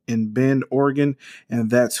family in Bend, Oregon, and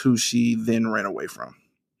that's who she then ran away from.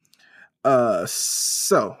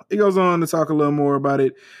 So it goes on to talk a little more about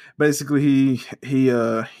it. Basically, he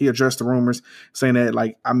addressed the rumors, saying that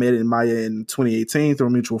like I met Maya in 2018 through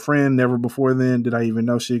a mutual friend. Never before then did I even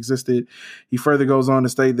know she existed. He further goes on to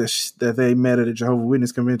state that they met at a Jehovah's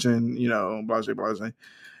Witness convention. You know, blah blah blah.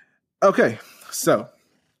 Okay, so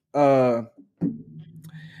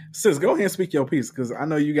sis, go ahead and speak your piece because I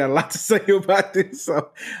know you got a lot to say about this.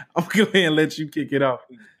 So I'm gonna go ahead and let you kick it off.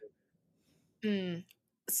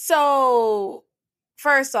 So,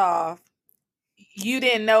 first off, you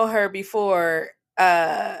didn't know her before.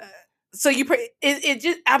 So you it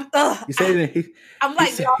just He said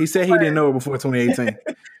he said he didn't know her before 2018.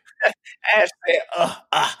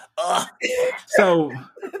 So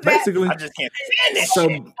basically, I just can't stand this so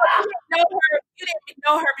shit. You didn't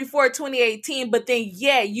know her before 2018, but then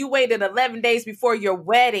you waited 11 days before your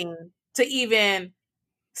wedding to even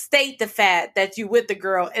state the fact that you with the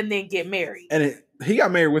girl and then get married. And he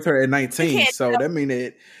got married with her at 19, so that means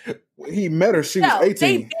that he met her. She was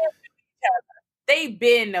 18. They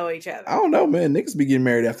been know each other. I don't know, man. Niggas be getting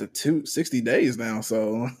married after 60 days now.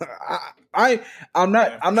 So I'm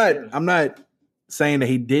not saying that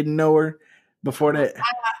he didn't know her before that.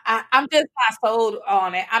 I'm just not sold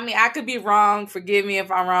on it. I mean, I could be wrong. Forgive me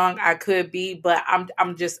if I'm wrong. I could be, but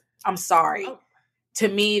I'm sorry. To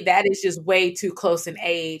me, that is just way too close in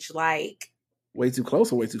age. Like way too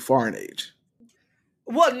close or way too far in age.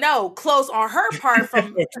 Well, no, close on her part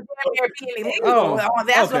from being illegal.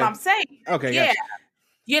 That's what I'm saying. Okay, yeah. Gotcha.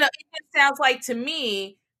 You know, it just sounds like to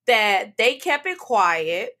me that they kept it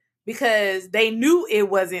quiet because they knew it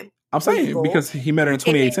wasn't. I'm saying legal. Because he met her in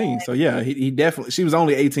 2018. So yeah, he definitely. She was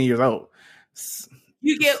only 18 years old.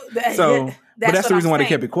 You get that. So, but that's the reason why they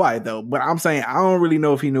kept it quiet, though. But I'm saying I don't really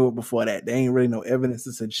know if he knew it before that. There ain't really no evidence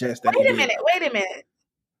to suggest that. Wait a minute.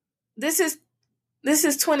 This is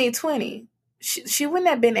 2020. She wouldn't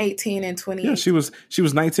have been 18 in 2018. Yeah, she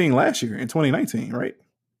was 19 last year in 2019, right?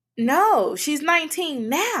 No, she's 19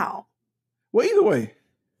 now. Well, either way,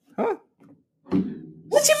 huh?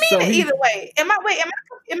 What you mean either way? Am I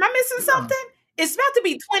missing something? It's about to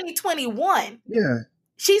be 2021. Yeah.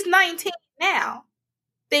 She's 19 now.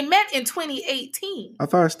 They met in 2018. I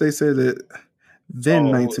thought they said that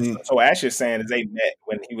then 19. So Ash is saying that they met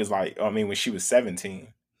when he was when she was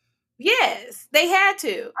 17. Yes, they had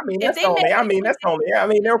to. That's only.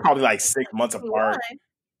 They were probably like 6 months apart.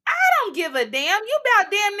 I don't give a damn. You about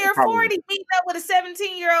damn near 40 meeting up with a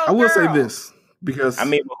 17-year-old I will girl. say this because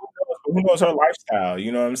who knows her lifestyle?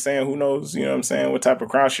 You know what I'm saying? Who knows? You know what I'm saying? What type of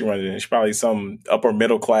crowd she runs in? She's probably some upper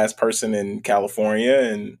middle class person in California,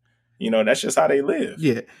 and that's just how they live.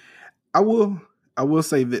 Yeah, I will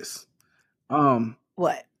say this.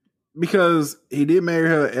 What? Because he did marry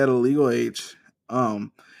her at a legal age.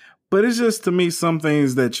 But it's just, to me, some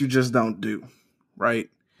things that you just don't do, right?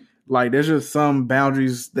 Like, there's just some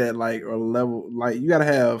boundaries that, like, are level. Like, you got to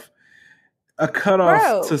have a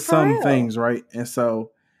cutoff to some things, right? And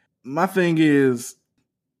so, my thing is,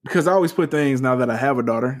 because I always put things now that I have a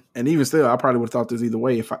daughter, and even still, I probably would have thought this either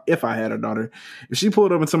way if I had a daughter. If she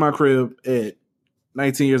pulled up into my crib at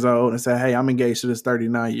 19 years old and said, "Hey, I'm engaged to this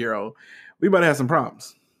 39-year-old," we about to have some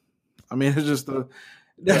problems. I mean, it's just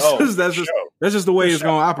that's just the way it's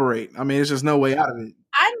going to operate. I mean, it's just no way out of it.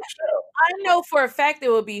 I know for a fact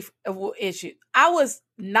it would be an issue. I was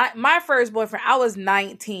not my first boyfriend. I was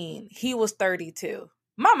 19. He was 32.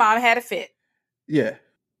 My mom had a fit. Yeah,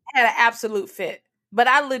 had an absolute fit. But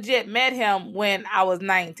I legit met him when I was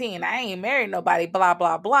 19. I ain't married nobody. Blah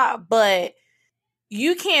blah blah. But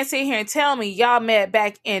you can't sit here and tell me y'all met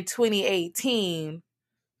back in 2018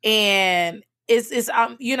 and. It's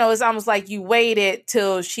almost like you waited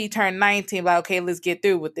till she turned 19. Like, okay, let's get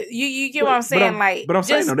through with it. You get what I'm saying? But I'm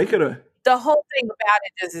saying they could have. The whole thing about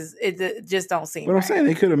it just don't seem. But I'm saying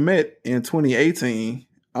they could have met in 2018.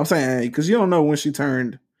 I'm saying because you don't know when she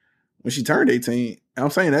turned 18. I'm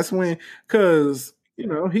saying that's when, because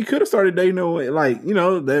he could have started dating her, like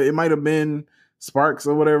that it might have been sparks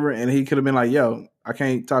or whatever, and he could have been like, "Yo, I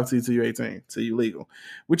can't talk to you till you're 18, till you legal,"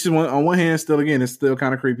 which is on one hand, still again, it's still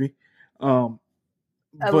kind of creepy.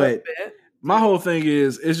 But my whole thing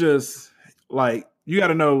is, it's just like you got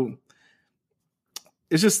to know.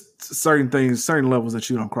 It's just certain things, certain levels that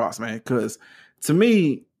you don't cross, man. Because to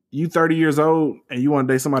me, you 30 years old and you want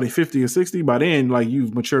to date somebody 50 or 60, by then, like,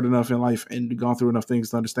 you've matured enough in life and gone through enough things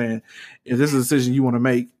to understand if this is a decision you want to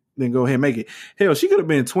make, then go ahead and make it. Hell, she could have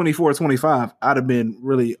been 24, 25. I'd have been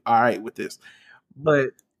really all right with this. But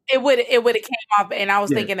it would have came off, and I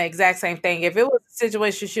was thinking the exact same thing. If it was a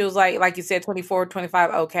situation, she was like you said, 24, 25,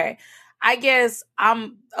 okay. I guess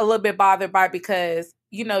I'm a little bit bothered by it because,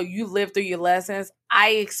 you know, you lived through your lessons. I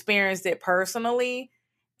experienced it personally,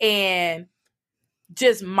 and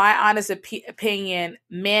just my honest opinion,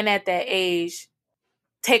 men at that age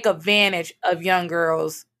take advantage of young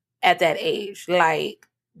girls at that age. Like,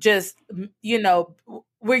 just, you know,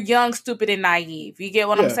 we're young, stupid, and naive. You get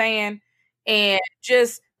what I'm saying? And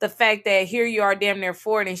just the fact that here you are damn near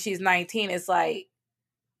 40 and she's 19, it's like,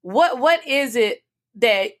 what is it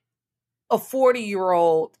that a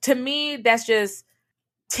 40-year-old, to me, that's just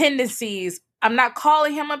tendencies. I'm not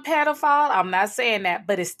calling him a pedophile. I'm not saying that,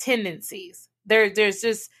 but it's tendencies.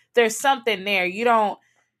 There's something there. You don't,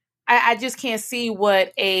 I just can't see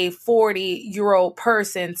what a 40-year-old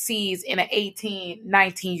person sees in an 18,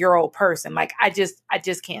 19-year-old person. Like, I just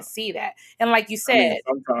can't see that. And like you said,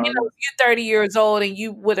 you know, if you're 30 years old and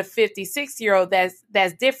you with a 50, 60-year-old,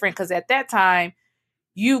 that's different. Cause at that time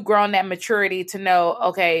you've grown that maturity to know,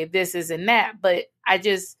 okay, this isn't that. But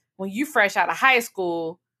when you fresh out of high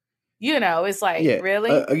school, you know, it's like, really?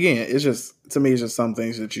 Again, it's just, to me, it's just some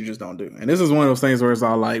things that you just don't do. And this is one of those things where it's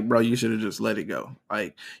all like, bro, you should have just let it go.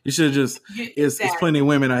 Like, you should have just, it's plenty of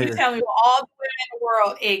women out here. You tell me all the women in the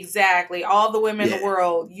world, exactly, all the women in the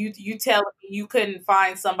world, you tell me you couldn't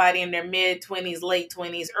find somebody in their mid-20s, late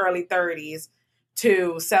 20s, early 30s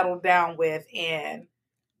to settle down with. And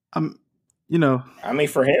you know, I mean,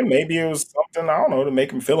 for him, maybe it was something, I don't know, to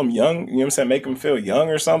make him feel young, you know what I'm saying? Make him feel young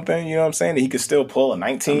or something, you know what I'm saying? That he could still pull a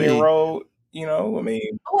 19-year-old, you know, I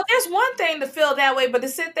mean. Well, there's one thing to feel that way, but to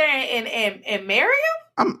sit there and marry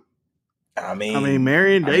him? I mean,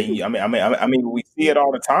 marrying, dating. I mean, we see it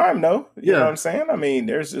all the time, though. You know what I'm saying? I mean,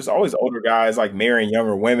 there's always older guys like marrying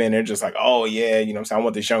younger women. They're just like, oh yeah, you know what I'm saying? I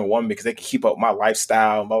want this younger woman because they can keep up my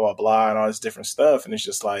lifestyle, blah, blah, blah, and all this different stuff. And it's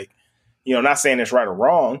just like, you know, not saying it's right or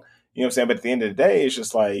wrong, you know what I'm saying? But at the end of the day, it's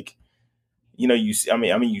just like, you know, you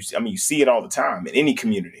see it all the time in any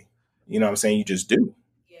community. You know what I'm saying? You just do.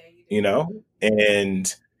 Yeah, you know?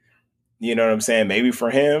 And you know what I'm saying? Maybe for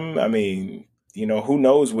him, I mean, you know, who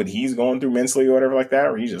knows what he's going through mentally or whatever like that,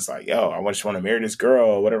 or he's just like, yo, I just want to marry this girl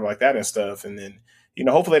or whatever like that and stuff. And then, you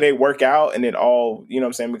know, hopefully they work out and it all, you know what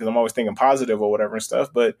I'm saying? Because I'm always thinking positive or whatever and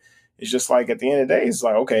stuff. But it's just like, at the end of the day, it's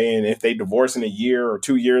like, okay. And if they divorce in a year or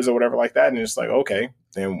 2 years or whatever like that, and it's like, okay,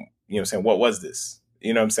 then, you know what I'm saying? What was this?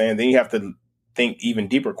 You know what I'm saying? Then you have to think even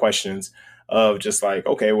deeper questions of just like,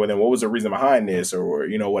 okay, well then what was the reason behind this or,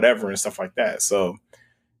 you know, whatever and stuff like that. So,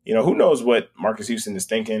 you know, who knows what Marcus Houston is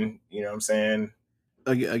thinking, you know what I'm saying?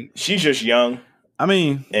 She's just young. I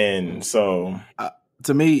mean, and so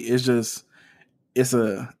to me, it's just, it's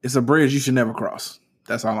a bridge you should never cross.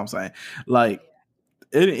 That's all I'm saying. Like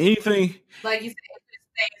anything, like you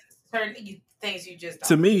said, certain things you just don't.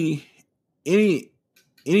 To me,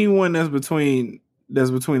 anyone that's between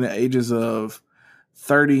the ages of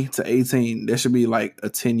 30 to 18, there should be like a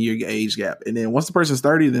 10-year age gap. And then once the person's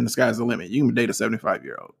 30, then the sky's the limit. You can date a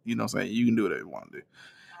 75-year-old. You know what I'm saying? You can do whatever you want to do.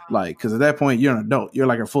 Like, because at that point, you're an adult. You're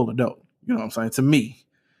like a full adult. You know what I'm saying? To me.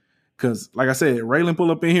 Because, like I said, Raylan pulled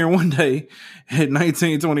up in here one day at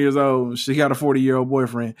 19, 20 years old. She got a 40-year-old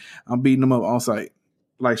boyfriend. I'm beating him up on site.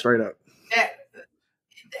 Like, straight up.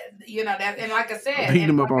 You know, that, and like I said, beating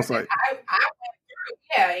him up on site. I went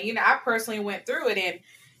through, yeah, you know, I personally went through it. And,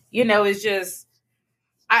 you know, it's just,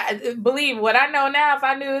 I believe what I know now. If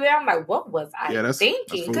I knew that, I'm like, what was I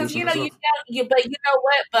thinking? Because you know, but you know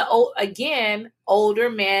what? But again, older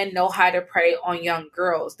men know how to prey on young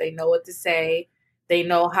girls. They know what to say. They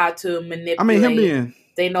know how to manipulate. I mean,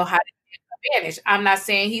 they know how to take advantage. I'm not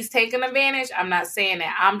saying he's taking advantage. I'm not saying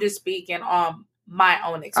that. I'm just speaking on my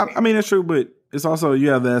own experience. I mean, it's true, but it's also,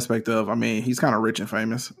 you have the aspect of, I mean, he's kind of rich and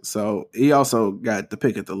famous, so he also got the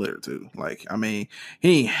pick of the litter too. Like, I mean,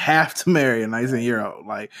 he ain't have to marry a 19-year-old.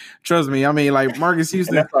 Like, trust me. I mean, like Marcus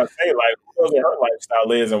Houston. And that's what I say. Like, who knows what her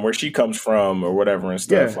lifestyle is and where she comes from or whatever and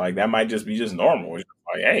stuff. Like, that might just be just normal. It's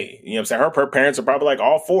like, hey, you know what I'm saying? Her parents are probably like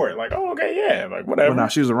all for it. Like, oh, okay, yeah, like whatever. Well, no,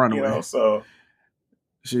 she was a runaway. You know, so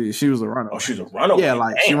she was a runaway. Oh, she was a runaway. Yeah,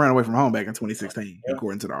 like she ran away from home back in 2016,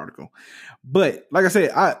 according to the article. But like I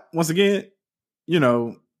said, once again, you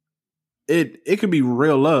know, it could be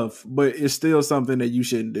real love, but it's still something that you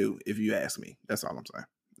shouldn't do. If you ask me, that's all I'm saying.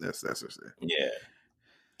 That's just it. Yeah.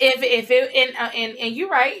 If it and you're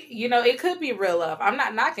right, you know, it could be real love. I'm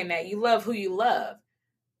not knocking that. You love who you love,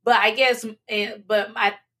 but I guess, but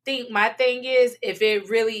I think my thing is, if it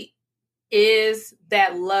really is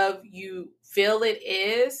that love you feel it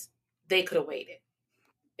is, they could have waited.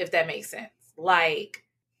 If that makes sense, like,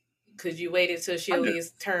 because you waited till she at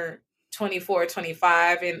least turned 24,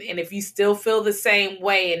 25, and if you still feel the same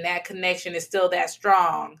way and that connection is still that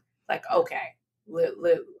strong, like, okay,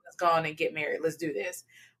 let's go on and get married. Let's do this.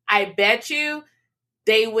 I bet you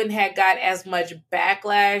they wouldn't have got as much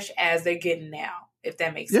backlash as they're getting now, if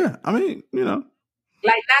that makes sense. Yeah, I mean, you know.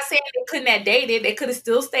 Like, not saying they couldn't have dated. They could have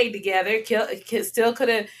still stayed together. Still could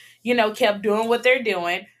have, you know, kept doing what they're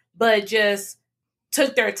doing, but just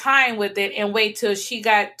took their time with it and wait till she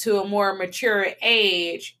got to a more mature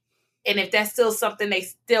age. And if that's still something they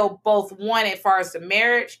still both wanted as far as the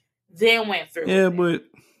marriage, then went through. Yeah, but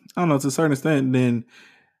I don't know, to a certain extent, then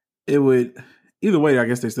it would, either way, I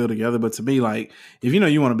guess they're still together. But to me, like, if you know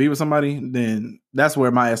you want to be with somebody, then that's where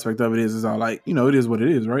my aspect of it is all like, you know, it is what it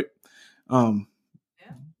is, right? Love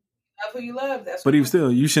who you love. That's but even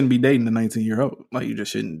still, you shouldn't be dating a 19-year-old. Like, you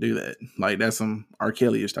just shouldn't do that. Like, that's some R.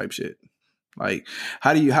 Kelly-ish type shit. Like,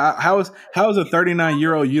 how is a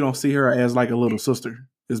 39-year-old you don't see her as like a little sister?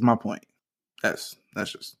 Is my point. That's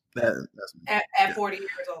just that. That's at 40 years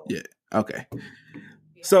old. Yeah. Okay. Yeah.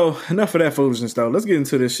 So enough of that foolishness, though. Let's get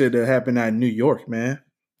into this shit that happened at New York, man.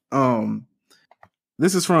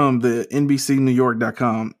 This is from the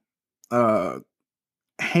NBCNewYork.com.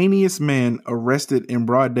 Heinous man arrested in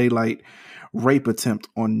broad daylight rape attempt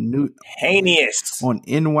on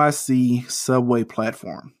NYC subway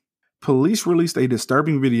platform. Police released a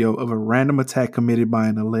disturbing video of a random attack committed by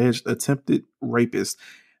an alleged attempted rapist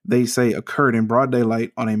they say occurred in broad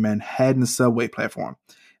daylight on a Manhattan subway platform.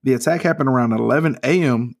 The attack happened around 11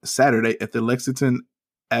 a.m. Saturday at the Lexington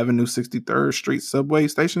Avenue 63rd Street subway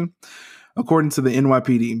station. According to the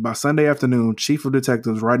NYPD, by Sunday afternoon, Chief of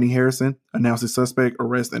Detectives Rodney Harrison announced a suspect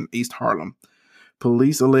arrest in East Harlem.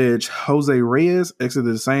 Police allege Jose Reyes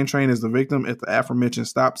exited the same train as the victim at the aforementioned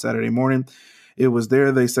stop Saturday morning. It was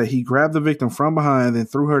there, they say, he grabbed the victim from behind, then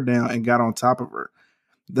threw her down and got on top of her.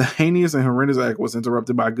 The heinous and horrendous act was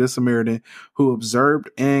interrupted by a Good Samaritan who observed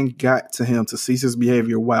and got to him to cease his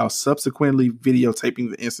behavior while subsequently videotaping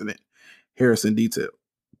the incident, Harrison detailed.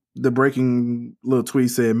 The breaking little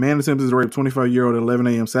tweet said, man attempted to rape 25-year-old at 11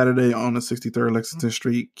 a.m. Saturday on the 63rd Lexington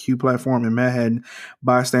Street Q platform in Manhattan.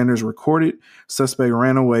 Bystanders recorded. Suspect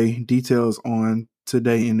ran away. Details on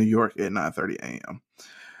Today in New York at 9:30 a.m.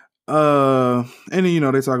 And then, you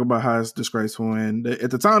know, they talk about how it's disgraceful. And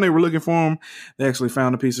at the time they were looking for him, they actually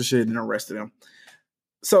found a piece of shit and arrested him.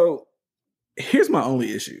 So here's my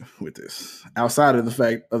only issue with this, outside of the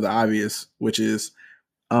fact of the obvious, which is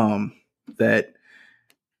that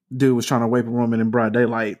dude was trying to rape a woman in broad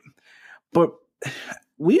daylight. But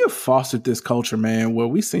we have fostered this culture, man, where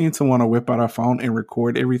we seem to want to whip out our phone and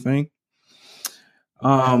record everything.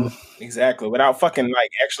 Exactly, without fucking like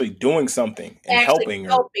actually doing something and helping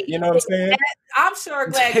her. You know what I'm saying? I'm sure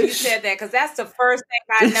glad you said that, because that's the first thing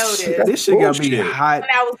I noticed. This shit got me hot when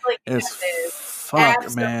I was looking at this. Fuck,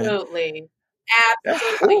 Absolutely. man.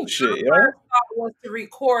 Absolutely. Bullshit, The first thought was to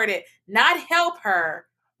record it, not help her,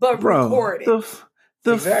 but record it.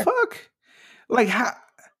 The fuck? Like, how?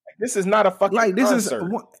 This is not a fucking like this concert,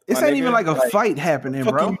 is. This ain't even like a fight happening,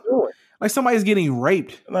 bro. Like, somebody's getting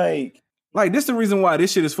raped. Like this is the reason why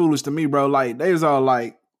this shit is foolish to me, bro. Like, they was all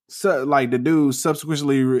like the dude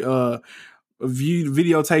subsequently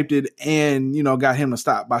videotaped it and, you know, got him to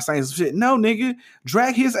stop by saying some shit. No, nigga,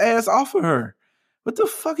 drag his ass off of her. What the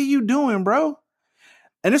fuck are you doing, bro?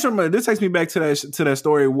 And this takes me back to that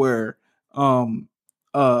story where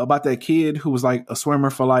about that kid who was like a swimmer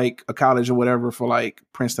for like a college or whatever for like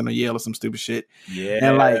Princeton or Yale or some stupid shit. Yeah.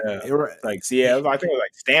 And like I think it was like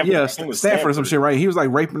Stanford. Yeah, Stanford or some shit, right? He was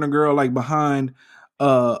like raping a girl like behind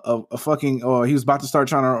a fucking, or he was about to start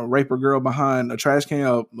trying to rape a girl behind a trash can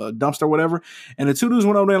or a dumpster or whatever. And the two dudes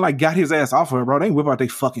went over there and like got his ass off of her, bro. They didn't whip out their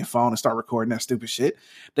fucking phone and start recording that stupid shit.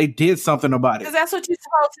 They did something about it. Because that's what you're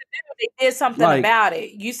supposed to do. They did something about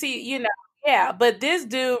it. You see, you know, yeah. But this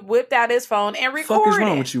dude whipped out his phone and recorded. What the fuck is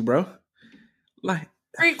wrong with you, bro? Like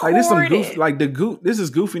this some this is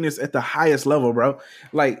goofiness at the highest level, bro.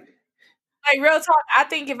 Like real talk, I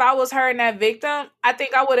think if I was her and that victim, I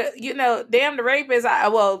think I would have, you know, damn the rapist,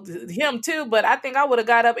 him too, but I think I would have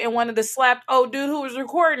got up and wanted to slap old dude who was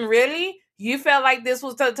recording. Really? You felt like this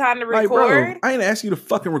was the time to record? Like, bro, I ain't ask you to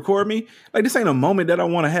fucking record me. Like, this ain't a moment that I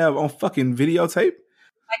want to have on fucking videotape.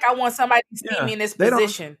 Like I want somebody to see me in this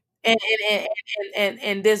position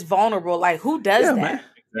and this vulnerable. Like who does that? Man.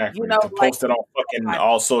 Exactly. You know, to post it on fucking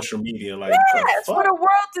all social media. Like, yes, for the world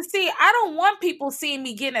to see. I don't want people seeing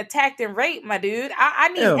me getting attacked and raped, my dude. I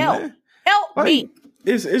need help. Man. Help me.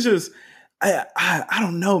 It's just I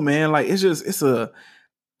don't know, man. Like it is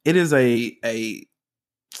a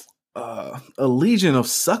legion of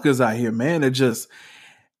suckers out here, man. That just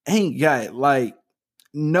ain't got like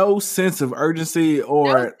no sense of urgency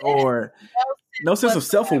or no sense of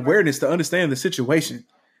self-awareness to understand the situation.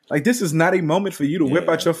 Like, this is not a moment for you to whip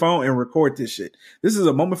out your phone and record this shit. This is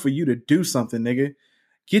a moment for you to do something, nigga.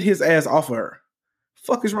 Get his ass off of her.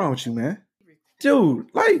 Fuck is wrong with you, man?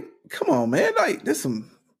 Dude, like, come on, man. Like, this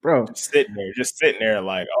some, bro. Just sitting there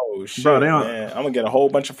like, oh, shit, bro, man. I'm going to get a whole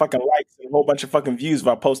bunch of fucking likes and a whole bunch of fucking views if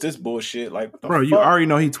I post this bullshit. Like, what the fuck? You already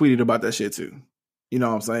know he tweeted about that shit, too. You know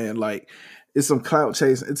what I'm saying? Like, it's some clout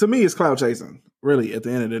chasing. To me, it's clout chasing, really, at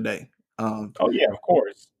the end of the day. Oh, yeah, of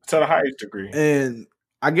course. To the highest degree. And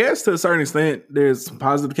I guess to a certain extent, there's some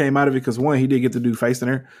positive came out of it because one, he did get to do facing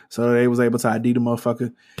her, so they was able to ID the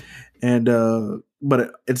motherfucker. And but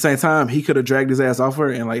at the same time, he could have dragged his ass off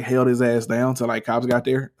her and like held his ass down till like cops got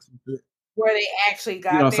there. Where they actually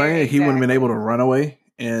got, you know what I'm saying? Exactly. He wouldn't have been able to run away,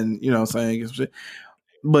 and you know what I'm saying.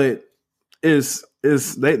 But it's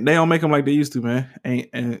they don't make them like they used to, man.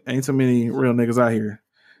 Ain't so many real niggas out here,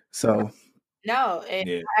 so. No,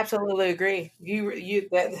 I absolutely agree.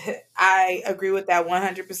 I agree with that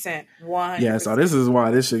 100%. 100%. Yeah, so this is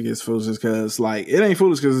why this shit gets foolish, because like it ain't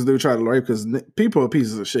foolish because this dude tried to rape, because people are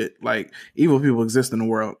pieces of shit. Like evil people exist in the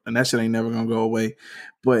world, and that shit ain't never gonna go away.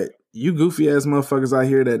 But you goofy ass motherfuckers out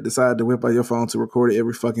here that decide to whip out your phone to record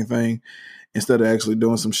every fucking thing instead of actually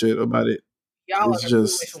doing some shit about it. Y'all are the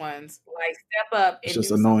foolish ones. Like step up. It's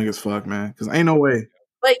just annoying as fuck, man. Because ain't no way.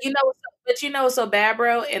 But you know what's so bad,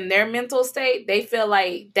 bro? In their mental state, they feel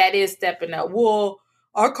like that is stepping up. Well,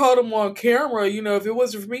 I caught him on camera. You know, if it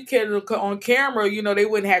wasn't for me catching him on camera, you know, they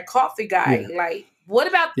wouldn't have caught the guy. Yeah. Like, what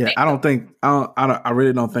about? Yeah, I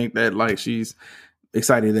really don't think that like she's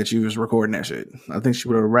excited that you was recording that shit. I think she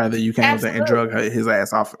would have rather you came up there and drug his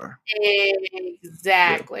ass off of her.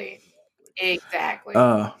 Exactly.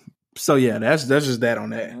 So yeah, that's just that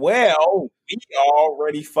on that. Well, we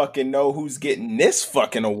already fucking know who's getting this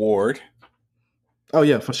fucking award. Oh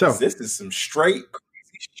yeah, for sure. This is some straight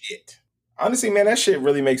crazy shit. Honestly, man, that shit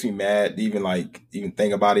really makes me mad. Even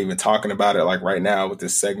think about it, even talking about it, like right now with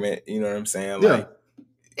this segment. You know what I'm saying? Like,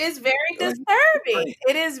 it's very disturbing.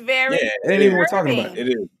 It is very. Yeah, it ain't even worth talking about. It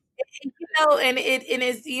is. You know, and it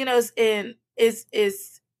is, you know, and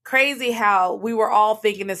it's crazy how we were all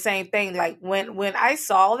thinking the same thing. Like when I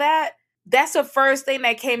saw that. That's the first thing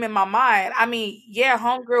that came in my mind. I mean, yeah,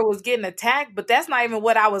 homegirl was getting attacked, but that's not even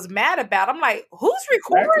what I was mad about. I'm like, who's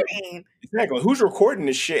recording? Exactly. Who's recording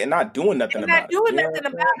this shit and not doing nothing about it? Not doing nothing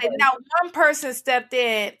about it. Now, one person stepped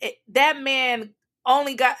in. That man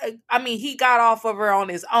only got, he got off of her on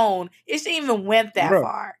his own. It shouldn't even went that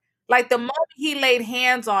far. Like, the moment he laid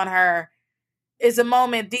hands on her is a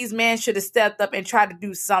moment these men should have stepped up and tried to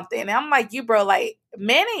do something. And I'm like,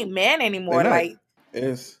 men ain't men anymore. Like,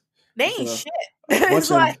 they ain't shit. Bunch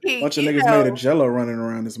of niggas made of jello running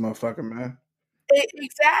around this motherfucker, man.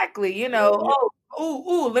 Exactly. You know,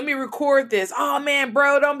 let me record this. Oh, man,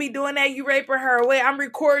 bro, don't be doing that. You raping her. Wait, I'm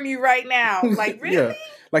recording you right now. Like, really? Yeah.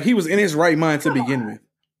 Like, he was in his right mind to begin with.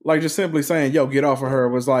 Like, just simply saying, yo, get off of her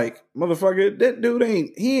was like, motherfucker, that dude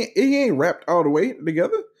he ain't wrapped all the way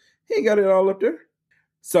together. He ain't got it all up there.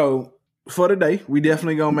 So, for today, we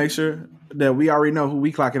definitely gonna make sure that we already know who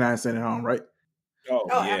we clocking out and sending home, right? Oh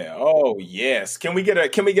yeah. Oh yes. Can we get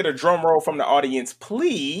a drum roll from the audience,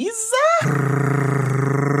 please?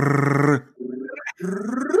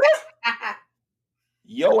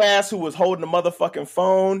 Yo ass who was holding the motherfucking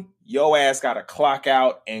phone, yo ass gotta clock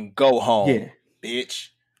out and go home. Yeah. Bitch.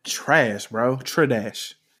 Trash, bro.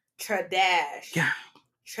 Tradash. Yeah.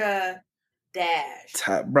 Tradash.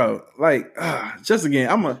 Bro, like just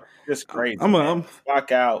again, just crazy. I'm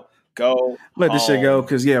clock out. Go let this shit go,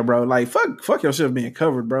 because bro, like fuck your shit being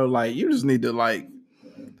covered, bro. Like you just need to like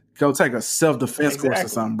go take a self-defense course or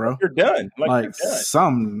something, bro. You're done. Like you're done.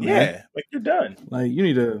 Something, man. Like you're done. Like you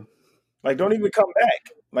need to don't even come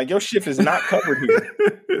back. Like your shift is not covered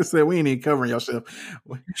here. Said we ain't even covering your shift.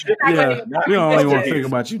 We don't even want to think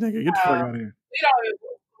about you, nigga. Get the fuck out of here.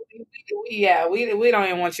 We don't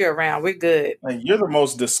even want you around. We're good. Like you're the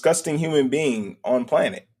most disgusting human being on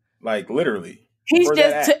planet. Like literally. He's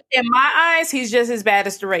just, in my eyes, he's just as bad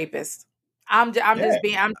as the rapist. I'm just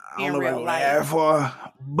being real.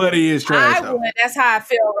 But he is trash. That's how I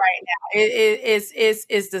feel right now.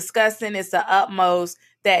 It's disgusting. It's the utmost.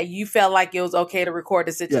 that you felt like it was okay to record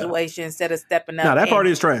the situation instead of stepping up. No, that part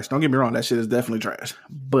is trash. Don't get me wrong. That shit is definitely trash.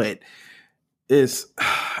 But it's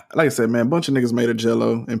like I said, man, a bunch of niggas made a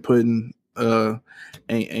Jello and pudding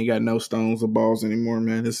ain't got no stones or balls anymore,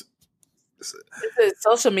 man. It's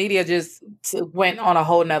social media just went on a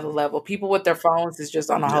whole nother level. People with their phones is just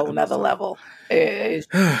on a whole nother level.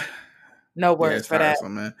 No words for that,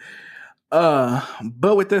 man.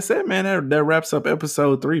 But with that said, man, that wraps up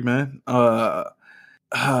episode 3, man.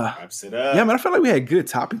 Wraps it up. Yeah, man, I feel like we had good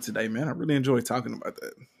topic today, man. I really enjoyed talking about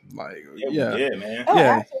that. Like,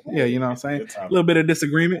 man. Yeah, you know what I'm saying? A little bit of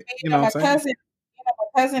disagreement, you know what I'm saying?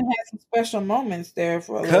 My cousin had some special moments there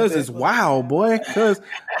for a little bit. Cuz is wild, boy. Cuz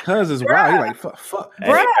is wild. He like, fuck, fuck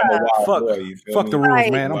the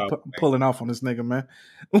rules, man. I'm pulling off on this nigga, man.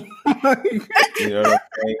 You know what I'm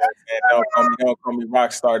saying? Don't call me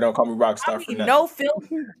Rockstar. Don't call me Rockstar for nothing. No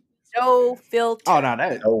filter. No filter. Oh, no,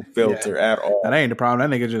 that no filter at all. That ain't the problem.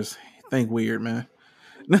 That nigga just think weird, man.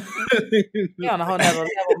 You're on a whole nother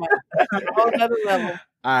level, man. On a whole nother level.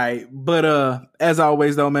 All right, but as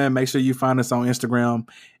always, though, man, make sure you find us on Instagram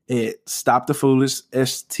at Stop the Foolish,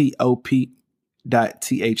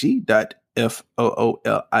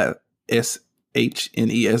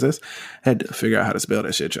 STOP.THE.FOOLISHNESS. Had to figure out how to spell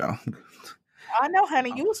that shit, y'all. I know,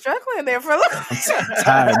 honey. You were struggling there for a little. I'm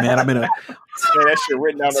tired, man. I've been that shit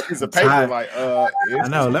written down on a piece of paper. Like, I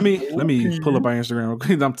know. Let me pull up our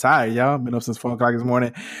Instagram. I'm tired, y'all. Been up since 4 o'clock this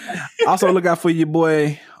morning. Also, look out for your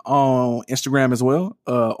boy on Instagram as well,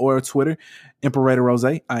 or Twitter, Imperator Rose,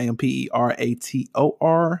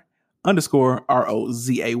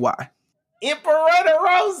 IMPERATOR_ROZAY. Imperator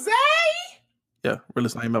Rose. Yeah,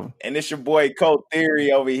 realest name ever. And it's your boy Cold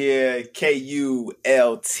Theory over here,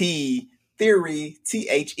 KULT Theory,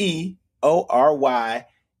 THEORY.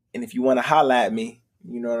 And if you want to holla at me,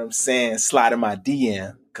 you know what I'm saying, slide in my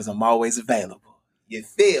DM because I'm always available. You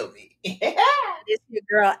feel me? It's your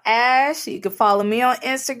girl Ash. You can follow me on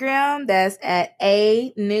Instagram. That's at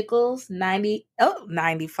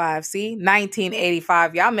A_Nichols95. See,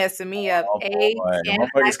 1985. Y'all messing me up.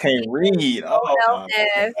 Motherfuckers can't read.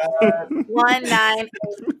 LS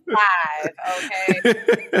 1985.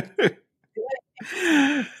 Okay.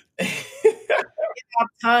 I'm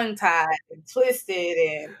tongue tied and twisted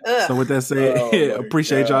and so with that said,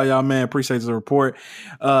 appreciate y'all, man. Appreciate the report.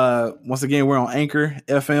 Once again, we're on Anchor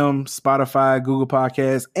FM, Spotify, Google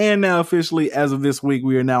Podcasts, and now officially as of this week,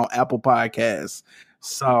 we are now Apple Podcasts.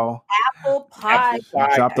 So Apple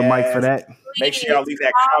Podcasts. Drop the mic for that. Make sure y'all leave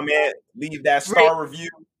that comment, leave that star review,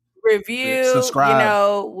 subscribe. You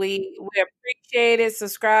know, we appreciate it.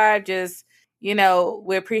 Subscribe. Just, you know,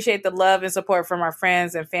 we appreciate the love and support from our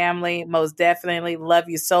friends and family. Most definitely love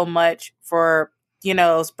you so much for, you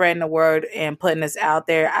know, spreading the word and putting us out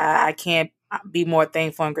there. I can't be more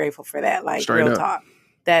thankful and grateful for that. Like, straight real up. Talk.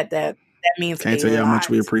 That means can't tell you how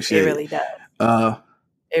much we appreciate it. It really does.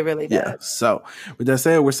 It really does. Yeah. So with that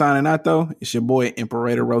said, we're signing out though. It's your boy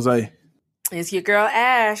Imperator Rose. It's your girl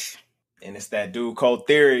Ash. And it's that dude Cold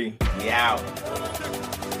Theory. We out.